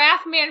not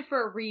Giraffe Man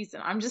for a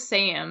reason. I'm just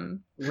saying.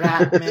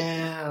 Rat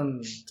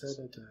Man.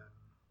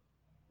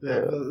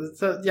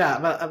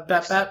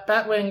 But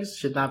bat wings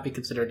should not be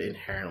considered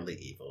inherently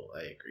evil.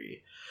 I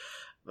agree.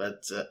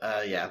 But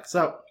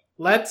so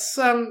let's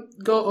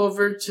go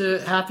over to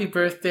Happy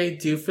Birthday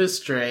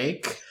Doofus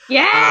Drake.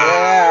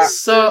 Yeah.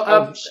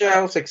 So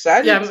Michelle's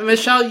excited. Yeah,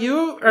 Michelle,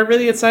 you are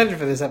really excited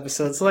for this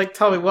episode. So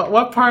tell me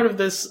what part of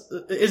this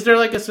is there?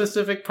 Like a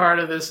specific part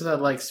of this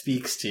that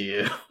speaks to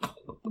you?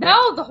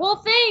 No, the whole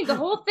thing. The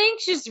whole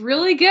thing's just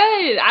really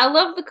good. I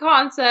love the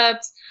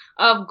concept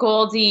of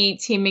Goldie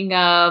teaming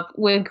up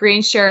with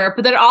Green Shirt,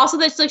 but then also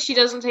that's she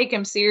doesn't take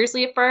him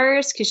seriously at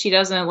first because she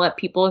doesn't let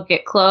people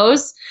get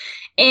close.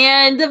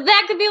 And the fact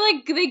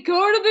that they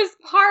go to this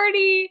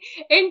party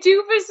and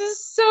Doofus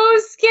is so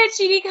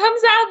sketchy. He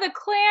comes out of the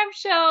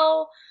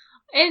clamshell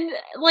and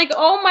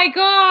oh my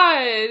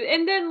god.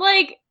 And then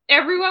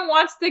everyone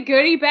wants the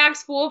goodie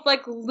bags full of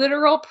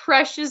literal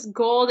precious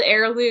gold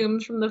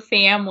heirlooms from the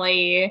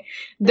family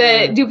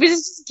that Doofus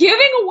is just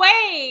giving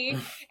away.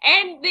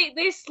 And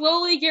they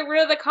slowly get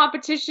rid of the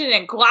competition,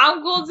 and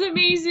Glomgold's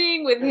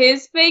amazing with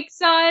his fake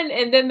son,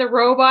 and then the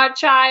robot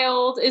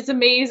child is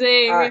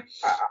amazing.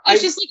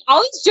 It's just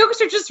all these jokes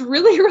are just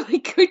really, really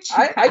good,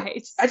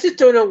 guys. I just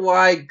don't know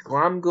why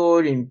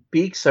Glomgold and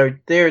Beaks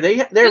are there.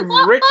 They're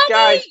rich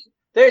guys.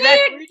 They're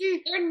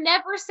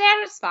never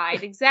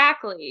satisfied,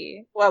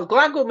 exactly. Well,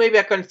 Glomgold maybe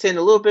I can understand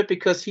a little bit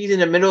because he's in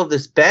the middle of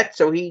this bet,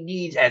 so he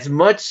needs as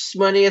much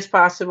money as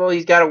possible.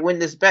 He's got to win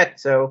this bet,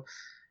 so...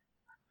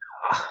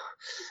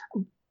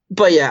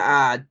 But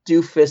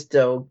Doofus,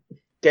 though,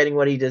 getting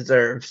what he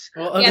deserves.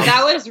 Well, yeah,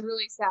 that was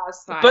really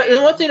satisfying. But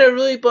the one thing that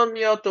really bummed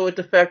me out, though, is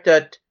the fact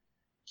that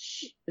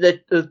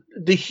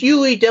the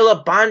Huey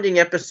Della bonding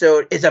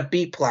episode is a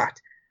B plot.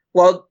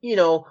 Well,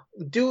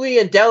 Dewey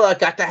and Della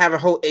got to have a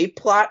whole A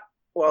plot.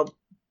 Well,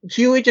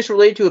 Huey just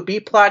related to a B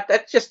plot.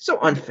 That's just so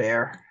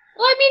unfair.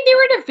 Well, I mean, they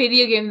were in a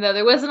video game, though.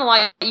 There wasn't a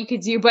lot you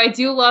could do, but I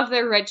do love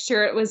their red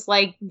shirt. It was,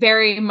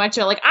 very much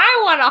I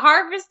want to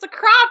harvest the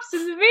crops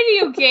in the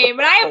video game,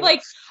 and I have,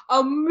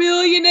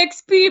 1,000,000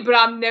 XP, but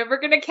I'm never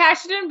going to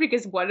cash it in,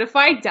 because what if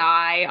I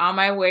die on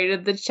my way to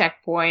the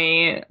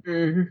checkpoint?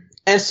 Mm-hmm.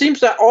 And it seems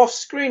that off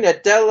screen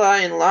that Della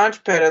and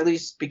Launchpad at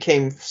least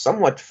became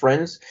somewhat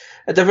friends.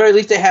 At the very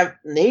least, they have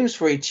names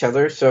for each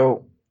other.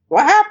 So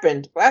what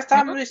happened? Last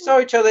time they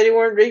saw each other, they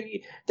weren't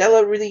really.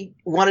 Della really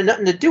wanted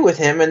nothing to do with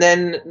him, and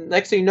then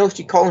next thing you know,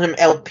 she called him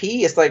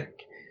LP. It's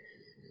like,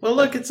 well,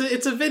 look, it's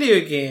a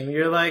video game.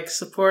 You're like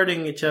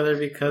supporting each other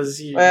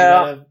because you.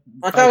 Well,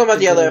 I'm talking about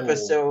the other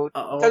episode.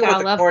 Uh-oh. I'm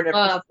talking about the corn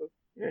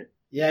episode.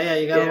 Yeah,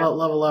 you gotta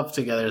level up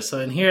together.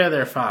 So in here,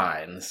 they're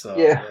fine. So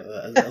yeah.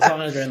 As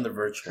long as they're in the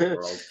virtual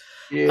world.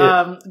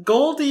 Yeah.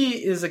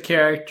 Goldie is a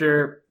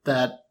character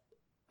that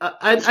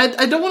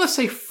I don't want to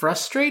say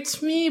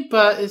frustrates me,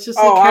 but it's just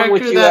a character I'm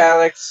with you, that,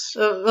 Alex.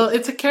 well,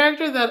 it's a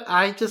character that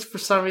I just for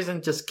some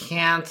reason just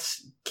can't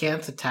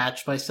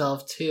attach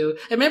myself to,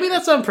 and maybe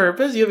that's on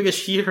purpose. Because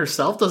she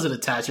herself doesn't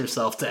attach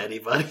herself to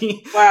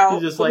anybody. Well,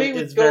 just for me,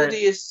 with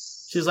Goldie is.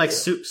 She's like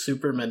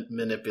super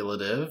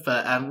manipulative,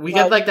 but we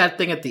get like that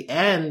thing at the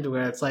end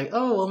where it's like,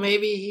 oh well,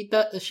 maybe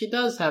she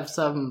does have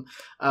some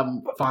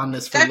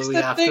fondness for Louis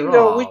after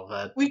all.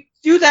 But we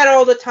do that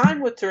all the time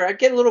with her. I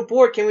get a little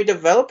bored. Can we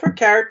develop her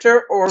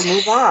character or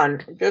move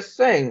on? Just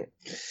saying.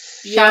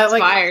 Shots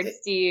fired,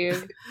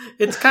 Steve.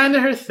 It's kind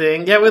of her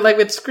thing. Yeah,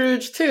 with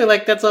Scrooge too.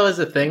 Like that's always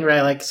a thing,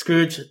 right? Like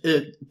Scrooge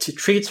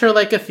treats her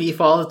like a thief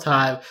all the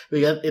time.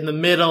 We got in the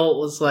middle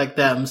was like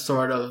them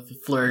sort of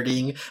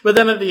flirting, but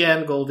then at the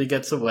end, Goldie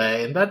gets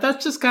away, and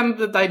that's just kind of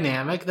the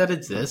dynamic that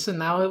exists, and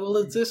now it will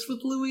exist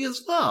with Louis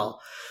as well.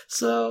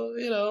 So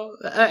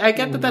I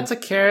get that that's a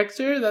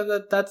character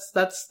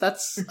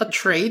that's a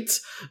trait,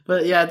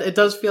 but yeah, it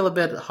does feel a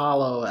bit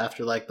hollow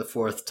after like the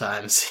fourth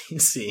time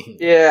seeing.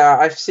 Yeah,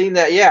 I've seen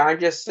that. Yeah, I'm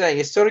just saying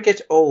it sort of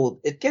gets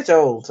old. It gets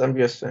old. I'm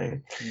just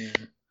saying. Yeah.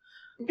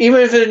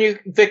 Even if it's a new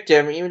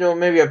victim, even though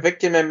maybe a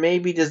victim that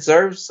maybe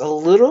deserves a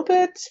little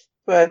bit,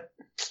 but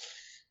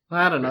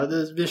I don't know.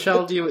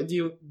 Michelle,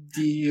 do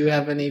you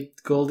have any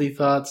Goldie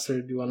thoughts,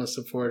 or do you want to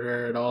support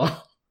her at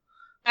all?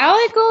 I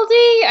like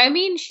Goldie. I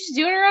mean, she's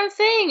doing her own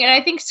thing. And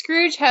I think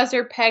Scrooge has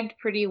her pegged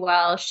pretty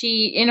well.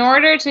 In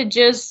order to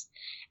just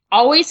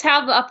always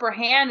have the upper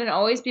hand and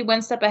always be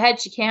one step ahead,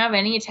 she can't have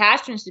any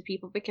attachments to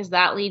people because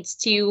that leads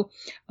to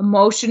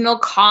emotional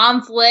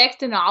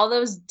conflict and all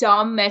those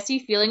dumb, messy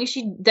feelings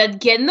that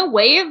get in the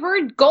way of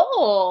her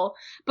goal.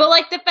 But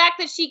like the fact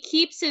that she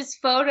keeps his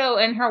photo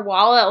in her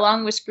wallet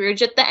along with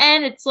Scrooge at the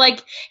end, it's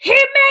like, he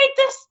made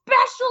the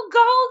special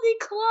Goldie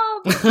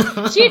Club.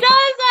 She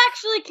does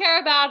actually care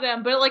about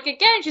him, but like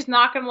again, she's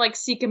not gonna like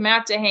seek him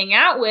out to hang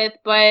out with,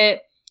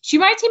 but she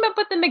might team up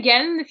with them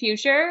again in the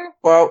future.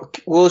 Well,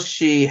 will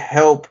she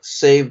help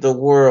save the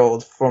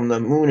world from the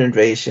moon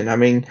invasion? I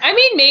mean,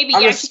 maybe.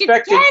 Yeah, she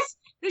could. Yes,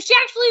 no, she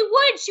actually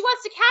would. She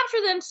wants to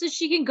capture them so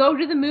she can go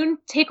to the moon,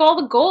 take all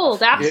the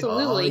gold.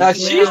 Absolutely. Now,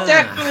 she's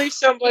definitely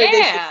somebody.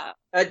 Yeah.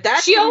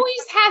 She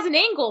always has an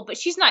angle, but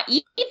she's not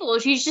evil.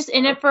 She's just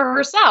in it for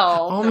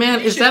herself. Oh man,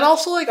 is that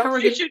also like her?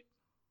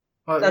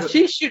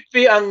 She should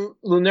be on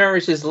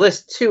Lunaris's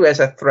list too as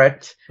a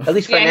threat, at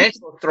least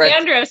financial threat. They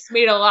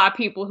underestimate a lot of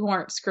people who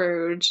aren't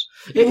Scrooge.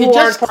 It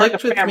just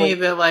clicked with me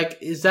that like,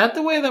 is that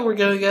the way that we're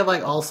gonna get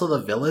like also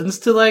the villains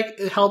to like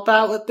help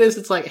out with this?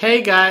 It's like,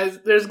 hey guys,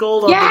 there's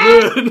gold on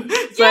the moon.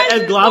 It's like,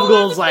 and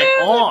Globgold's like,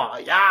 oh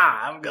yeah,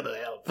 I'm gonna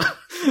help.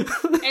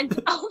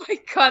 And oh my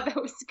god, that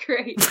was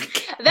great.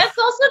 That's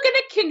also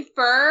gonna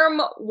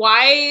confirm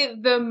why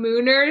the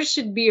Mooners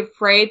should be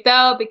afraid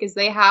though, because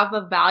they have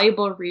a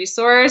valuable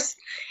resource.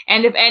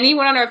 And if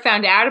anyone on Earth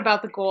found out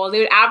about the gold, they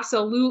would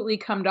absolutely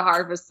come to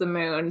harvest the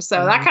moon.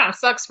 So that kind of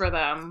sucks for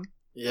them.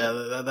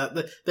 Yeah,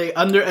 they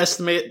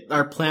underestimate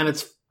our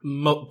planet's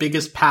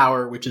biggest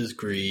power, which is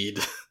greed.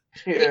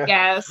 Yeah.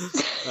 Yes.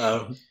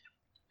 At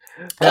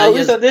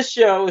least on this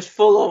show is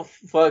full of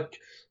like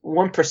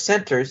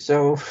 1%ers,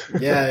 so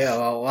yeah,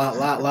 well,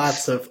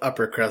 lots of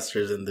upper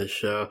crusters in this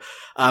show.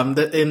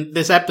 In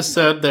this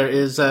episode, there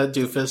is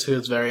Doofus,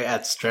 who's very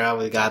extra.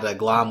 We got a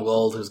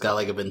Glomgold, who's got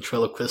like a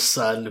ventriloquist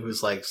son,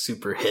 who's like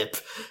super hip.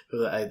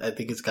 I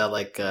think he's got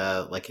like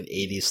an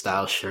 80s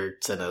style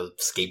shirt and a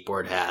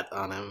skateboard hat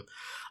on him.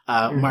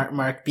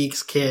 Mark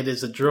Beak's kid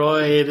is a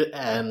droid,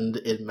 and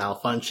it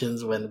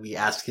malfunctions when we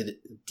ask it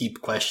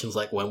deep questions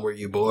like, "When were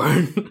you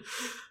born?"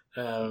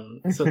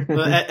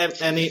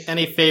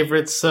 Any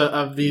favorites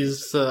of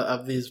these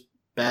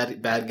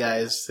bad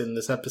guys in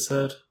this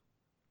episode?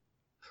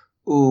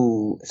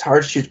 Ooh, it's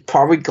hard to choose.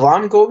 Probably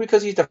Glomgold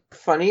because he's the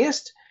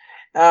funniest.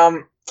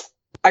 Like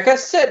I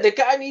said, the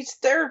guy needs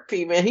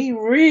therapy, man. He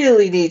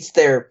really needs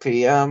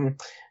therapy.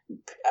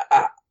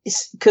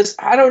 Because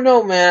I don't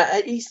know,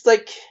 man. He's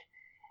like,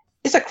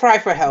 it's a cry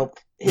for help.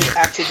 His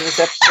actions in this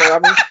episode. I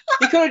mean,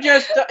 he could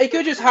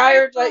have just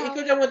hired, like, he could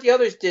have done what the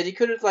others did. He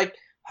could have like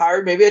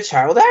hired maybe a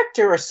child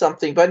actor or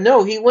something, but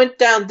no, he went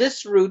down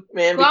this route,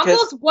 man.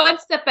 Glomgold's one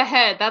step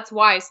ahead. That's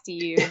why,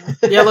 Steve.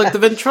 Yeah, look, the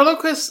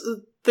ventriloquist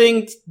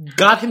thing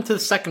got him to the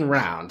second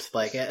round.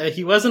 Like,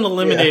 he wasn't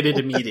eliminated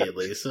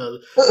immediately, so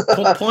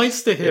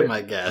points to him,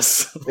 I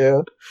guess.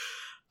 Yeah.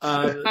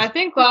 I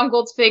think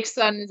Glomgold's fake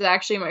son is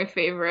actually my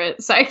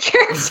favorite side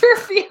character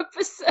of the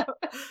episode.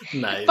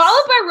 Nice.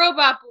 Followed by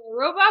Robot Boy.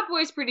 Robot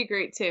Boy's pretty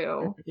great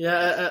too.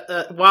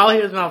 Yeah, while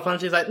he was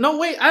malfunctioning, he's like, "No,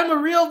 wait, I'm a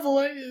real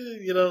boy."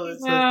 You know,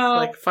 it's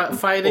like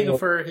fighting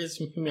for his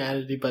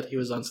humanity, but he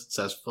was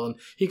unsuccessful, and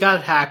he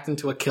got hacked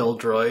into a kill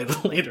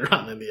droid later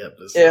on in the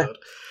episode. Yeah.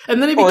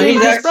 And then he became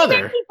his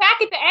brother. He's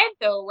back at the end,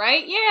 though,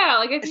 right? Yeah,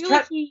 like I feel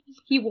like he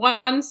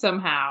won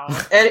somehow.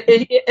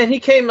 And he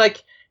came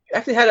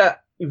actually had a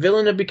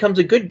villain that becomes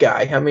a good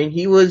guy. I mean,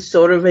 he was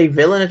sort of a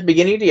villain at the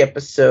beginning of the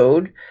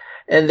episode,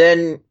 and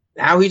then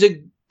now he's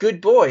a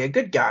good boy, a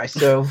good guy.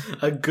 So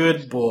a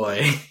good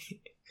boy.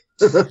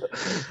 But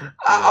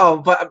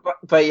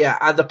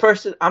yeah, the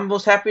person I'm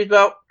most happy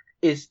about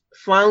is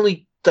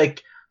finally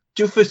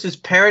Doofus's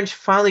parents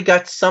finally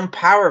got some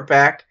power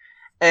back,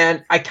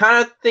 and I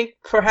kind of think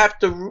perhaps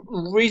the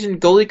reason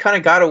Goldie kind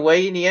of got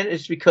away in the end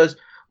is because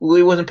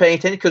Louis wasn't paying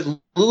attention, because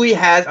Louis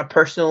has a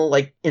personal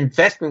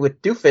investment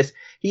with Doofus.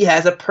 He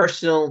has a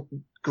personal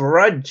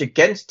grudge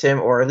against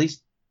him, or at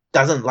least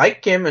doesn't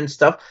like him and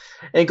stuff.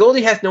 And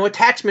Goldie has no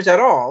attachments at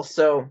all.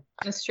 So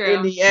that's true.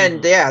 In the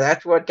end,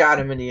 that's what got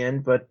him in the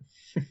end. But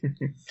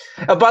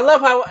but I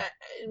love how in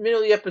the middle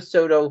of the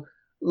episode,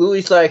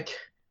 Louis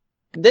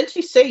then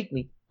she saved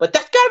me. But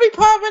that's got to be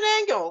part of an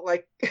angle,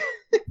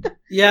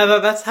 Yeah,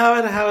 that's how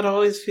it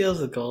always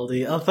feels with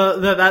Goldie. Although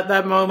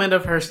that moment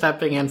of her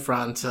stepping in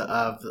front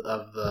of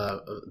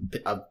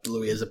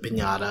Louis as a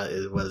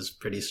piñata was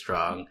pretty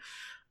strong.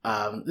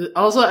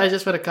 Also, I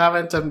just want to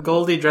comment on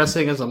Goldie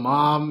dressing as a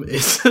mom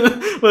is so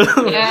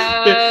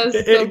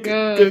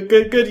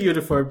good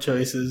uniform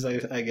choices,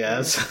 I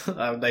guess.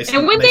 Nice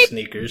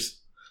sneakers.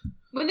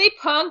 When they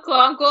punk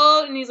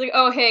Glomgold and he's like,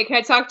 "Oh hey, can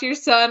I talk to your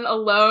son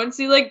alone?"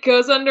 So he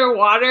goes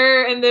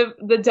underwater and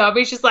the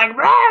dummy's just like,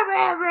 rah,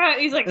 rah, rah.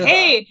 He's like,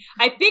 "Hey,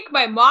 I think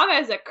my mom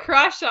has a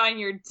crush on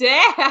your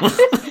dad."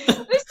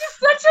 This is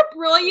such a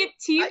brilliant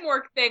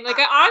teamwork thing. I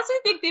honestly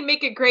think they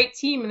make a great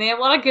team, and they have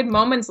a lot of good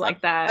moments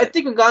like that. I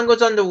think when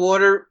Glomgold's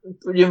underwater,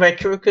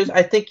 because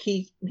I think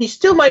he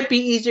still might be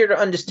easier to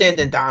understand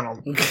than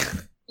Donald.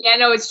 Yeah,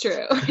 no, it's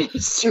true.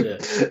 It's true. Yeah.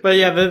 But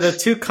yeah, the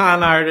two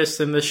con artists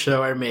in the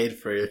show are made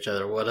for each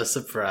other. What a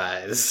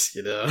surprise,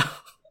 you know?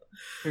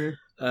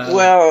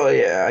 Well,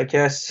 yeah, I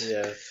guess.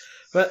 Yeah.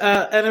 But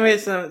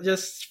anyways,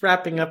 just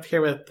wrapping up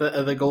here with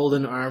the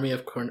Golden Army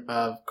of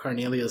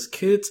Cornelius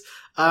Coots.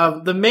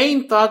 The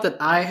main thought that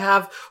I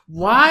have,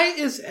 why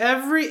is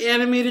every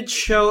animated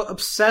show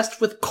obsessed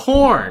with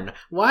corn?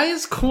 Why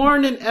is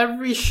corn in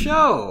every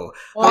show?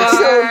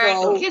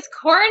 Because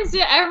corn's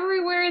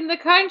everywhere in the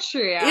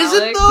country, Alex.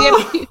 Is it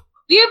though?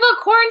 We have a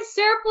corn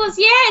surplus.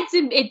 Yeah,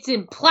 it's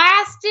in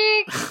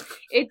plastic.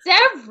 It's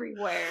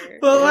everywhere.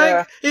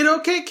 But in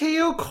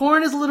OKKO,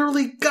 corn is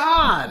literally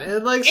God,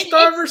 and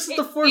Star vs.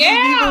 the Force of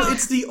Evil,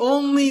 it's the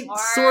only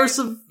source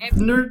of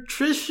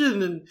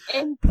nutrition.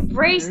 And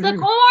embrace the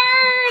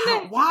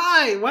corn.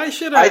 Why? Why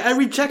should I? I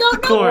reject the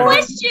corn. No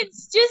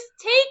questions. Just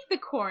take the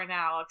corn,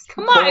 Alex.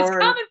 Come on, it's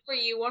coming for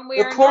you one way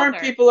or another. The corn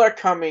people are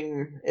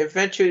coming.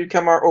 Eventually, to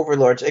become our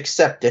overlords.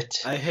 Accept it.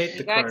 I hate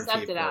the corn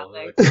people. It,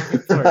 Alex. The corn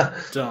people are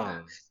dumb.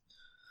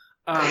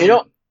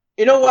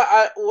 You know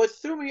what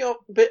threw me off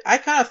a bit? I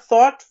kind of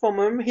thought from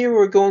him here we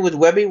were going with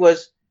Webby,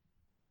 was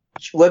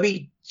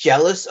Webby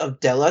jealous of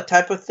Della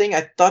type of thing.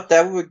 I thought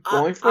that we were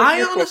going for.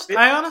 I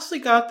honestly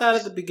got that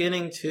at the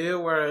beginning too,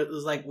 where it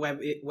was like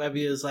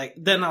Webby is like,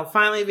 then I'll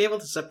finally be able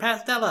to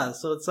surpass Della.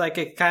 So it's like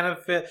it kind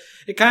of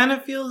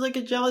feels like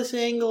a jealous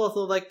angle,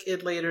 although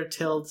it later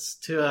tilts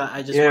to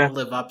I just want to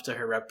live up to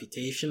her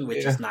reputation,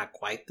 which is not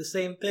quite the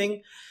same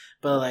thing.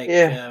 But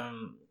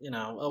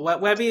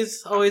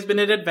Webby's always been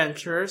an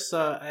adventurer,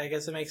 so I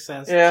guess it makes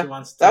sense. Yeah, she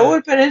wants to... That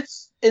would have been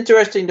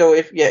interesting though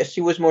if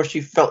she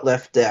felt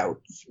left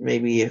out,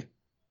 maybe.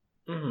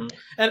 Mm-hmm.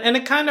 And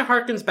it kind of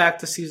harkens back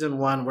to season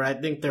 1, where I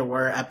think there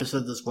were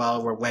episodes as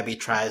well where Webby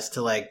tries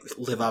to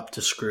live up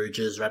to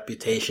Scrooge's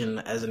reputation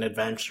as an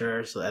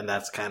adventurer, and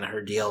that's kind of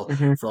her deal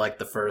for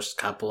the first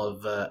couple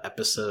of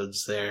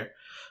episodes there.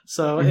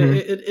 So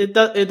it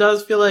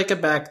does feel like a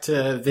back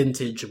to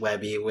vintage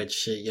Webby,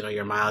 which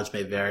your mileage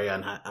may vary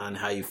on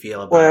how you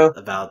feel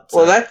about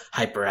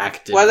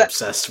hyperactive,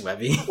 obsessed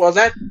Webby.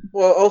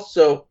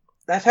 Also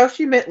that's how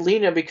she met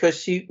Lena, because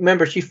she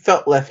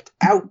felt left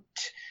out,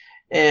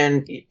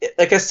 and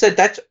like I said,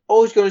 that's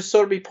always going to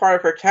sort of be part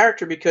of her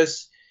character,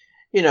 because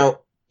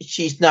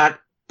she's not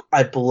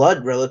a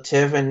blood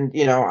relative, and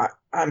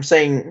I'm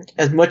saying,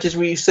 as much as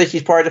we say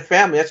she's part of the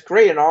family, that's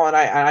great and all, and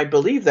I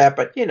believe that,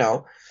 but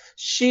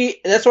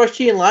that's why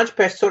she and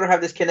Launchpad sort of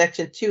have this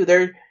connection too.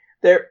 They're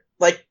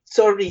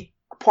sort of the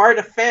part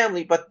of the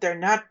family, but they're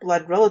not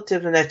blood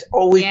relatives, and that's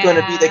always going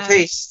to be the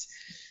case.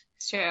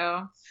 It's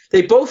true.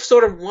 They both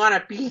sort of want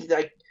to be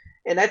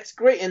and that's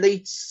great, and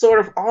they sort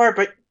of are,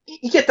 but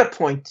you get the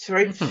point,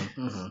 right?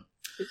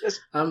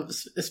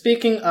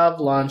 Speaking of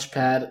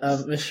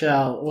Launchpad,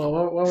 Michelle,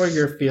 what were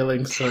your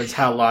feelings towards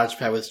how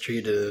Launchpad was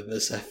treated in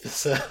this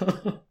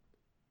episode?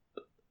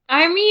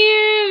 I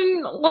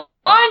mean,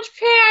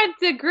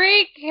 Launchpad's a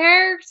great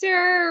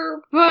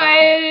character,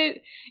 but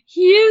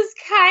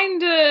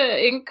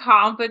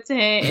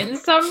incompetent, and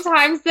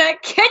sometimes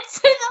that gets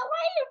in the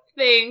way of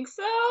things.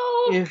 So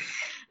Yeah.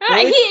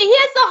 he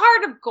has the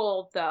heart of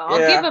gold, though. I'll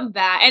Yeah. give him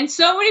that. And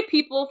so many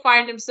people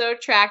find him so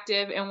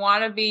attractive and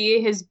want to be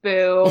his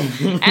boo.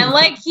 And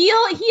like he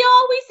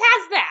always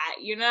has that,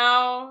 you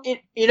know.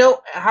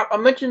 I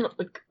mentioned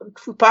a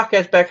few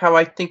podcasts back how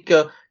I think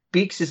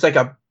Beaks is like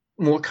a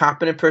more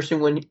competent person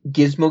when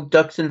Gizmo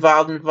Duck's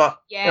involved around.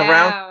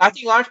 I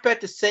think Launchpad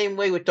the same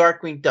way with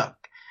Darkwing Duck.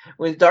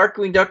 When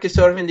Darkwing Duck is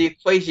sort of in the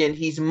equation,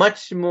 he's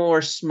much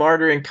more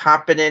smarter and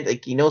competent.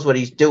 Like he knows what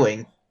he's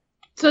doing.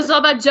 So it's all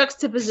about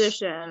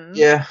juxtaposition.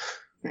 Yeah.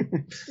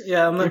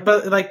 Yeah,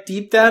 but like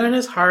deep down in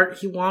his heart,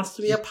 he wants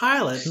to be a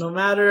pilot, no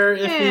matter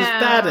if he's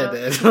bad at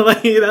it.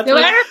 Like, that's no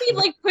matter if he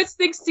like puts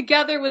things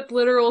together with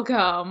literal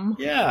gum.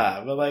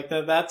 Yeah, but like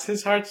that's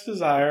his heart's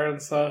desire,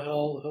 and so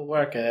he'll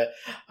work at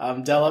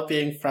it. Della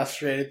being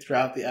frustrated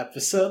throughout the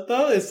episode,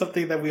 though, is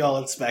something that we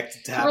all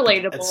expected to happen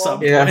Relatable. at some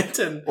point.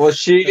 And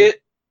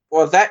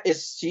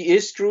she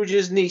is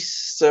Scrooge's niece,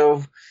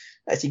 so.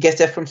 She gets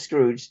that from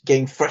Scrooge,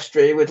 getting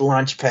frustrated with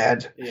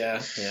Launchpad. Yeah.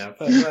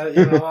 But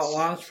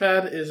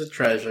Launchpad is a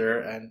treasure,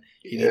 and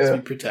he needs to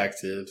be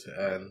protected.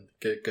 And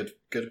good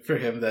for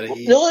him that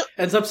he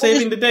ends up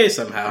saving the day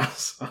somehow.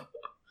 So.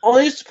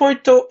 Only his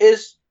point though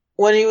is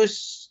when he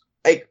was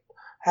like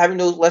having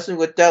those lessons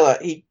with Della,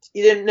 he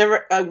didn't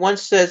never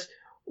once says,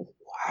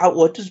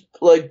 "What does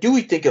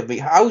Dewey think of me?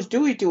 How's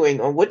Dewey doing?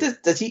 Or what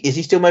is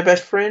he still my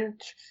best friend?"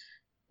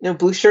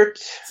 Blue shirt.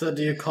 So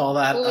do you call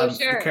that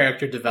shirt.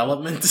 character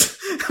development?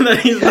 That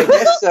he's I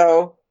guess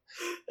so.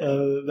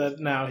 That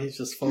now he's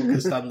just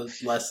focused on the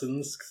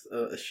lessons.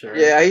 Sure.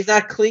 Yeah, he's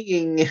not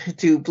clinging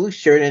to Blue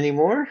shirt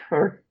anymore,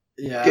 or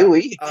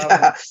Dewey.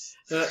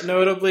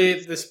 Notably,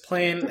 this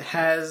plane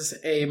has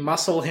a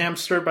muscle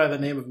hamster by the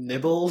name of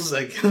Nibbles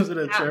that gives it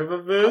a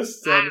turbo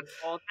boost.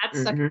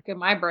 That's stuck in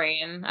my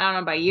brain. I don't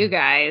know about you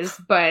guys,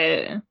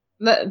 but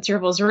the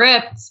gerbil's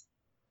ripped.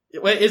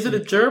 Wait, is it a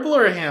gerbil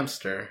or a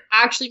hamster?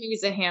 Actually, maybe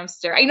it's a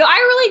hamster. I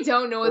really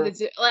don't know what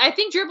I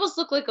think gerbils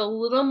look like a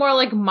little more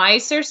like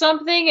mice or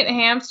something, and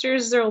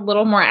hamsters are a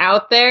little more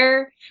out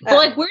there. But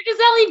like, where does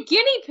that leave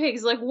guinea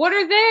pigs? Like, what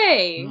are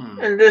they?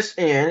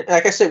 And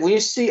like I said, when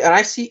you see, and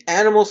I see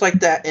animals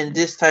like that in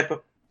this type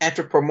of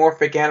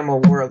anthropomorphic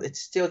animal world, it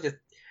still just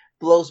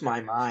blows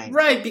my mind.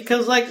 Right,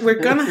 because like we're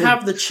gonna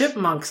have the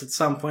chipmunks at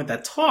some point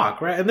that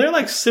talk, right? And they're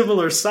like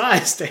similar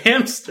size to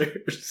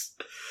hamsters.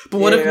 But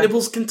what if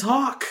Nibbles can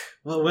talk?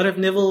 Well, what if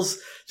Nibbles,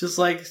 just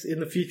like in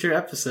the future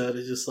episode,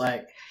 is just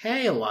like,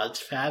 "Hey,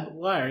 Launchpad,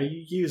 why are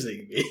you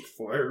using me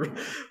for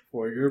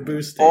your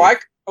boosting?" I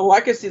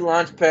could see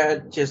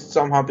Launchpad just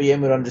somehow be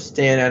able to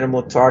understand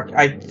animal talk.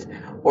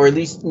 Or at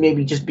least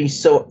maybe just be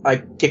so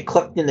get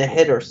clucked in the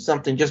head or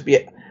something. Just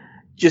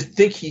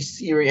think he's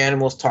hearing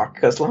animals talk,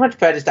 because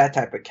Launchpad is that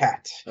type of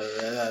cat.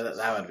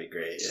 That would be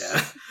great.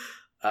 Yeah.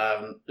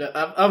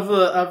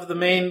 Of the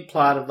main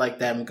plot of like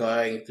them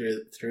going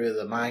through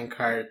the mine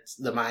carts,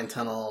 the mine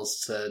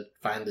tunnels to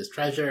find this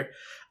treasure,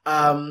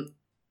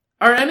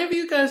 are any of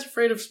you guys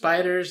afraid of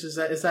spiders? Is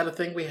that a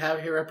thing we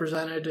have here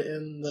represented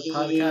in the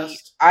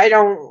podcast?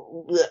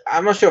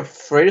 I'm not sure I'm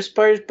afraid of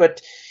spiders,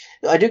 but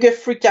I do get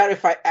freaked out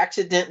if I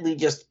accidentally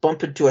just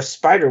bump into a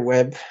spider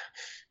web.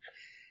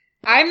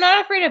 I'm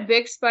not afraid of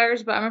big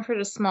spiders, but I'm afraid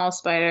of small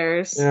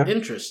spiders. Yeah.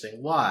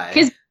 Interesting. Why?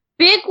 Because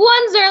big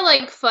ones are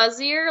like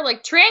fuzzier.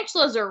 Like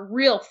tarantulas are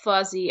real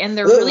fuzzy and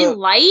they're really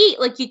light.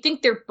 Like you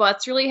think their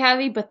butt's really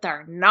heavy, but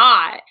they're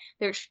not.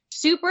 They're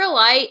super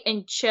light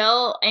and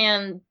chill,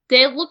 and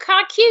they look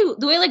kind of cute.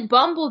 The way like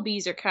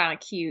bumblebees are kind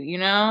of cute, you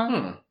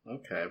know?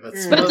 Okay, but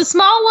the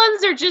small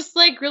ones are just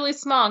like really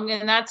small,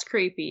 and that's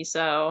creepy.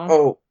 So.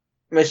 Oh,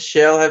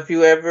 Michelle, have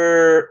you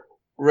ever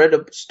read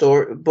a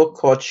book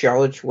called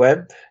Charlotte's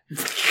Web?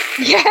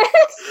 Yes.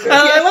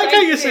 I like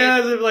how you say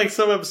that as if like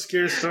some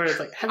obscure story. It's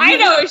like, have you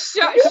read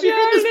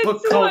this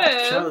book called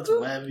Charlotte's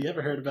Web? You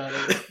ever heard about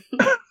it?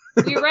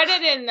 We read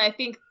it in, I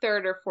think,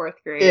 3rd or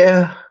 4th grade.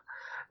 Yeah,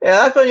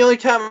 that's the only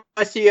time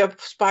I see a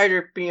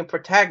spider being a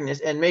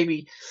protagonist, and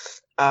maybe,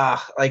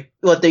 like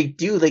what they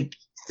do, they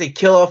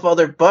kill off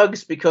other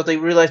bugs because they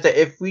realize that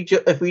if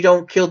we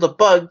don't kill the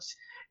bugs,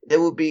 it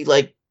would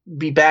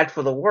be bad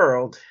for the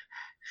world.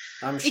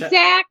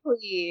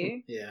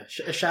 Exactly. Yeah.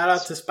 Shout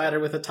out to Spider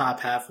with a Top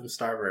Hat from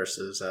Star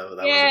Versus. That was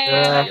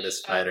a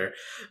protagonist spider.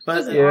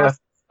 But awesome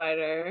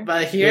spider.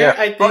 But here,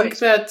 I think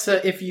that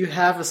if you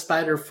have a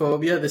spider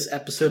phobia, this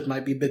episode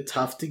might be a bit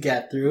tough to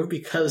get through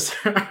because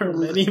there are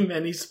many,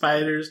 many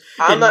spiders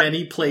in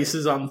many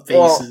places on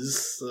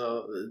faces.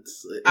 So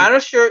I'm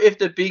not sure if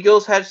the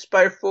Beagles had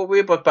spider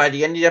phobia, but by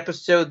the end of the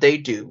episode, they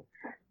do.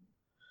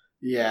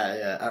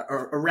 Yeah.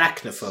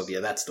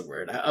 Arachnophobia, that's the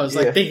word. I was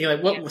thinking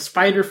what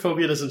spider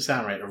phobia doesn't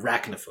sound right.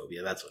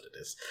 Arachnophobia, that's what it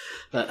is.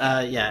 But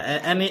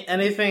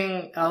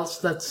anything else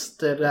that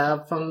stood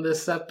out from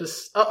this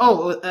episode?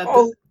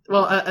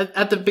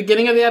 At the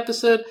beginning of the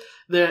episode,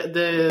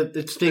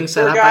 it's being The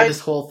set tour up by guide? this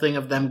whole thing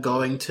of them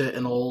going to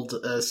an old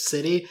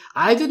city.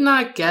 I did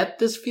not get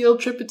this field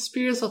trip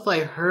experience. Although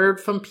I heard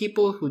from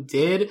people who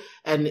did,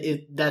 and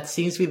that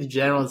seems to be the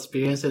general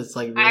experience. It's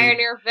like really,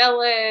 Pioneer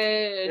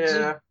Village.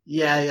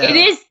 Yeah. yeah.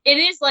 It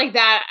is like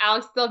that,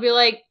 Alex. They'll be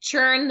like,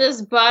 churn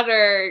this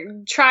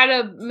butter, try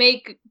to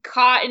make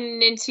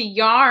cotton into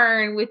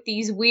yarn with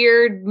these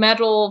weird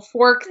metal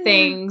fork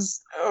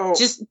things. Oh,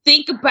 Just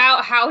think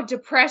about how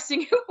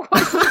depressing it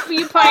was to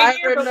be a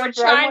pioneer, but we're remember,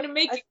 trying to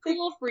make I it think-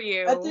 cool for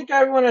you. I think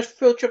I went on a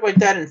field trip like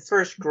that in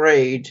first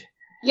grade.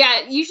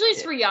 Yeah, usually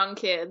it's for young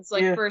kids,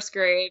 like Yeah. first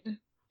grade.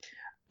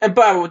 And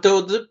Bob,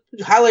 though, the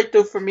highlight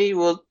though for me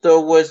was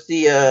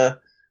the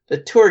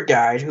tour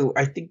guide, who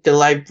I think the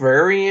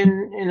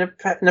librarian in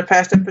the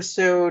past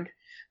episode,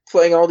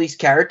 playing all these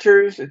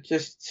characters. It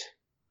just,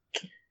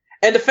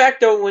 and the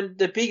fact though, when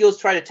the Beagles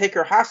try to take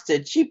her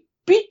hostage, she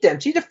beat them.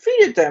 She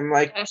defeated them.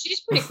 Like, Yeah,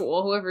 she's pretty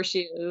cool, whoever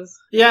she is.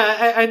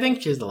 Yeah, I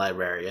think she's the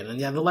librarian, and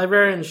yeah, the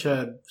librarian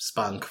showed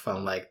spunk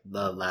from like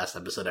the last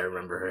episode I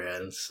remember her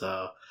in.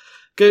 So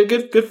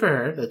good for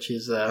her that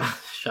she's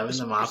shoving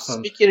them off.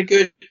 Speaking of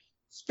good,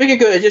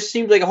 it just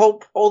seems like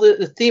all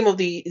the theme of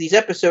these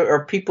episodes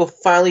are people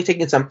finally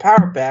taking some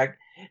power back,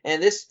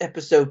 and this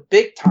episode,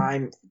 big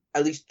time,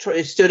 at least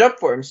stood up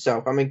for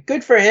himself. I mean,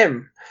 good for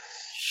him.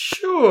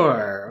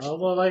 Sure.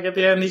 Although, like, at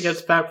the end, he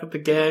gets back with the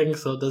gang,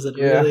 so does it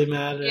really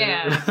matter?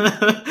 Yeah.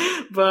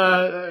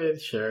 But,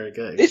 sure,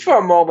 good. Just for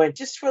a moment,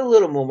 just for a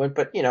little moment,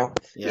 but,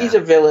 he's a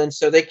villain,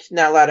 so they're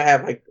not allowed to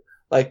have,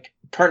 like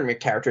permanent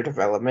character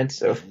development,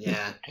 so.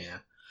 Yeah.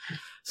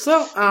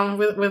 So,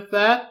 with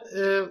that,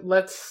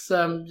 let's,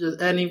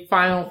 just any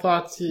final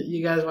thoughts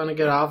you guys want to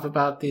get off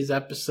about these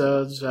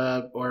episodes,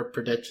 or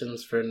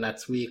predictions for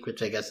next week,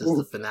 which I guess is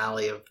the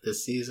finale of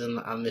this season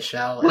on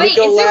Michelle? Wait, is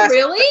go it last.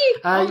 really?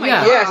 Oh my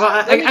yeah. God. Yes,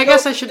 Well, I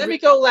guess I should. Let me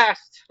go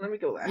last.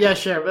 Yeah,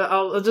 sure. But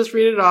I'll just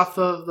read it off.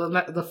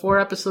 The 4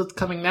 episodes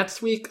coming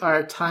next week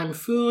are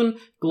Typhoon,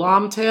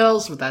 Glom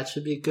Tales, that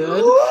should be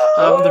good.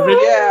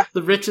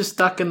 The richest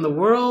duck in the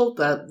world,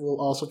 that will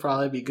also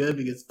probably be good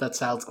because that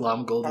sounds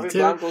Glom Goldie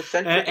too.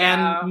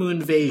 And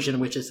Moonvasion,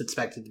 which is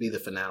expected to be the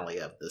finale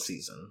of the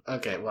season.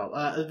 Okay, well,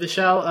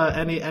 Michelle,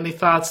 any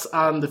thoughts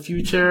on the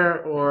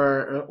future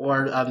or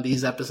on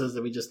these episodes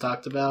that we just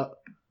talked about?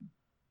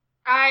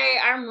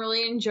 I'm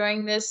really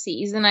enjoying this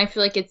season. I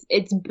feel like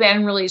it's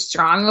been really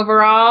strong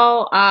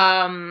overall.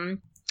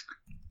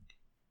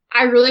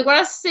 I really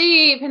want to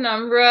see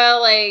Penumbra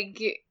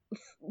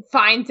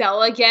find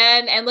Della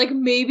again and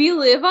maybe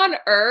live on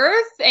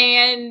Earth,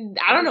 and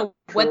I don't know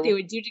what they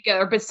would do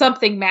together, but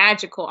something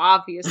magical,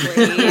 obviously.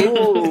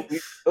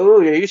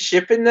 Are you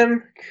shipping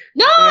them?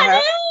 No,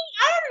 I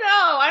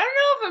don't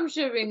know if I'm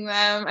shipping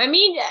them. I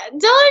mean,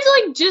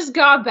 Della's just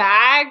got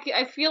back.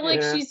 I feel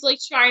like she's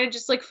trying to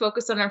just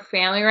focus on her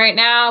family right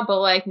now,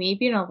 but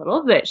maybe in a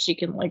little bit she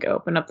can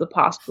open up the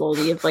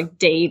possibility of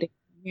dating.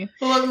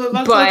 Well,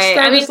 let's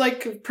start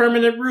as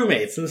permanent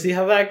roommates and see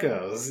how that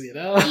goes,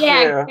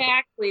 Yeah,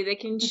 exactly. They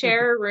can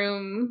share a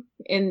room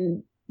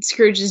in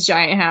Scrooge's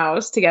giant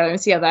house together and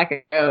see how that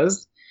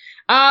goes.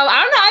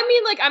 I don't know. I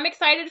mean, I'm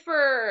excited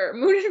for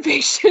Moon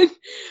Invasion,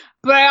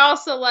 but I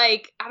also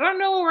I don't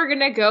know where we're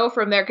gonna go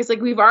from there because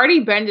we've already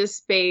been to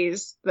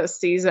space this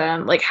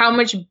season. How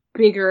much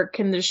bigger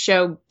can the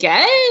show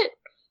get?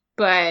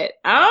 But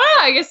I don't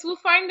know. I guess we'll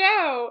find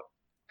out.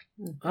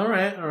 All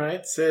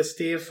right. So,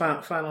 Steve,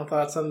 final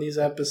thoughts on these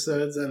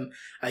episodes, and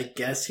I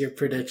guess your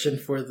prediction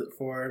for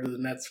the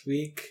next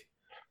week.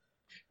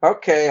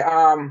 Okay.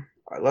 I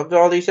loved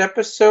all these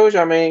episodes.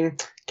 I mean,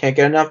 can't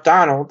get enough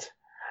Donald.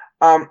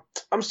 I'm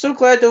so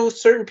glad those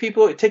certain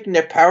people are taking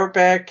their power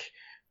back.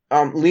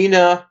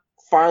 Lena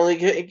finally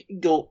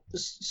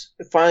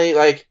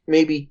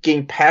maybe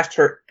getting past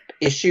her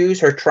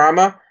issues, her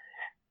trauma,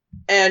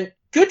 and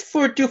good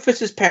for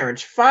Doofus's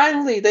parents.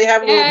 Finally, they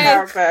have a little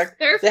power back.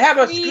 They have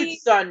a good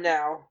son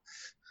now.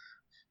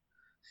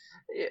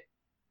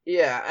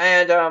 Yeah,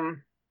 and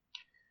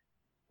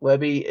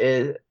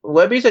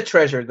Webby's a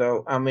treasure,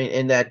 though. I mean,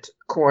 in that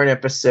Corn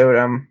episode,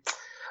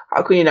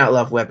 how can you not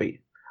love Webby?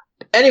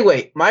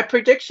 Anyway, my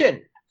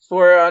prediction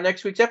for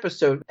next week's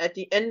episode: at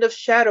the end of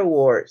Shadow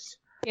Wars,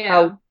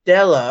 how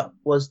Della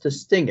was the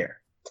Stinger.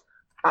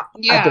 At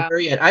the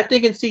very end, I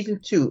think in season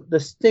 2, the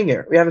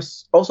Stinger. We have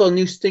also a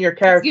new Stinger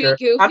character.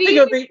 I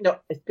think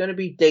it's gonna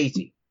be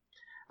Daisy.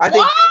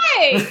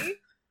 Why?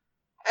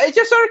 It's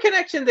just sort of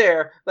connection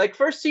there.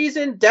 First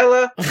season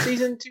Della,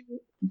 season 2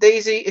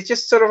 Daisy. It's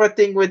just sort of a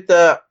thing with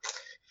the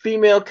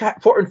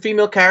important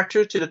female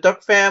characters to the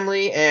Duck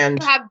family,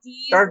 and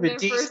start with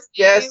D.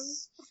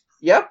 Yes,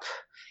 yep.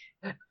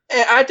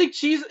 And I think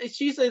she's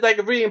a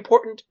really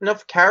important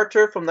enough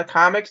character from the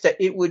comics that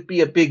it would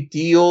be a big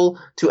deal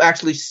to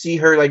actually see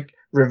her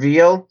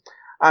reveal.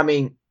 I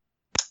mean,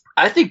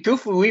 I think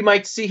Doofu, we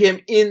might see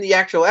him in the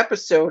actual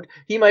episode.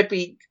 He might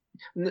be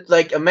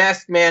a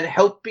masked man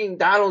helping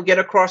Donald get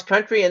across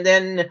country, and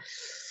then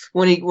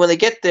when they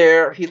get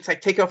there, he's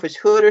take off his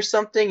hood or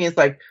something. And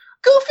it's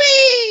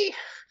Goofy,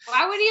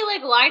 Why would he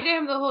like lie to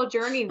him the whole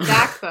journey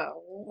back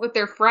though with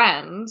their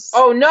friends?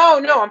 Oh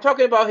no, I'm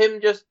talking about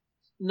him just.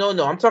 No,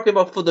 I'm talking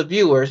about for the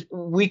viewers.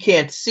 We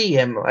can't see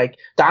him. Like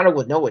Donald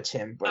would know it's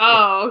him. But,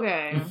 oh,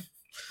 okay.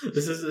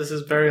 This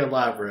is very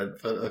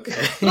elaborate, but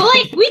okay. Well,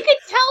 like we could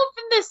tell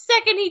from the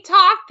second he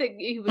talked that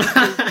he was.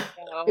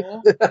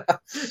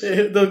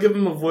 They'll give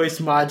him a voice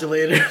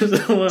modulator.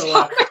 Oh my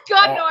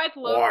god, no! I'd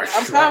love.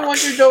 I'm kind of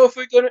wondering though if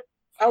we're gonna.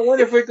 I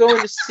wonder if we're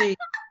going to see.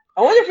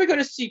 I wonder if we're going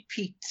to see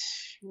Pete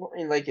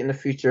in the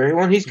future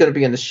when he's going to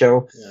be in the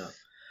show.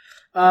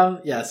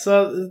 Yeah.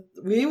 So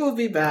we will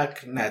be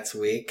back next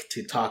week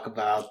to talk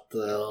about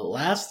the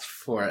last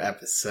 4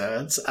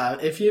 episodes.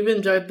 If you've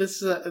enjoyed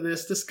this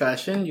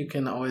discussion, you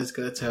can always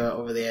go to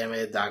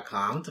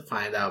overtheanimated.com to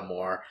find out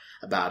more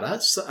about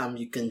us.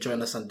 You can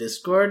join us on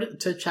Discord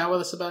to chat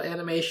with us about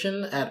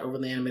animation at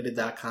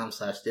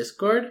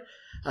overtheanimated.com/Discord.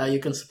 You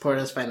can support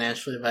us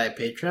financially via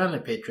Patreon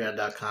at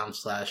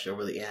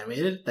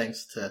patreon.com/overtheanimated.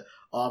 Thanks to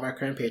all of our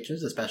current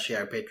patrons, especially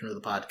our patron of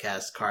the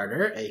podcast,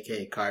 Carter,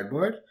 aka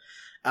Cardboard.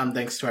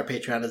 Thanks to our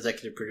Patreon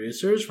executive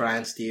producers,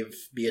 Ryan, Steve,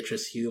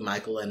 Beatrice, Hugh,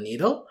 Michael, and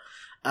Needle.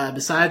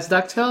 Besides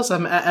DuckTales,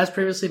 as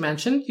previously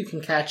mentioned, you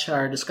can catch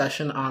our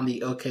discussion on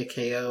the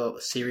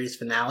OKKO series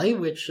finale,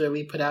 which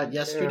we put out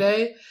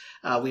yesterday.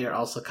 Yeah. We are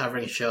also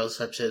covering shows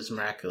such as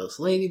Miraculous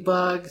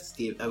Ladybug.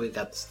 We've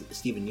got the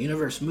Steven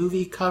Universe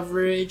movie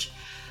coverage.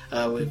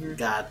 We've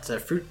got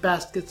Fruit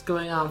Baskets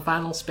going on,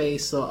 Final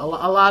Space, so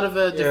a lot of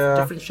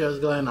different shows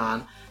going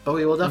on. But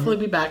we will definitely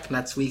be back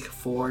next week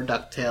for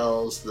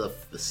DuckTales, the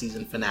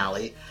season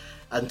finale.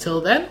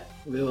 Until then,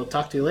 we will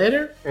talk to you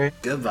later. Okay.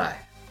 Goodbye.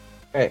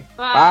 Okay.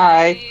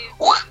 Bye.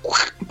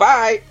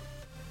 Bye.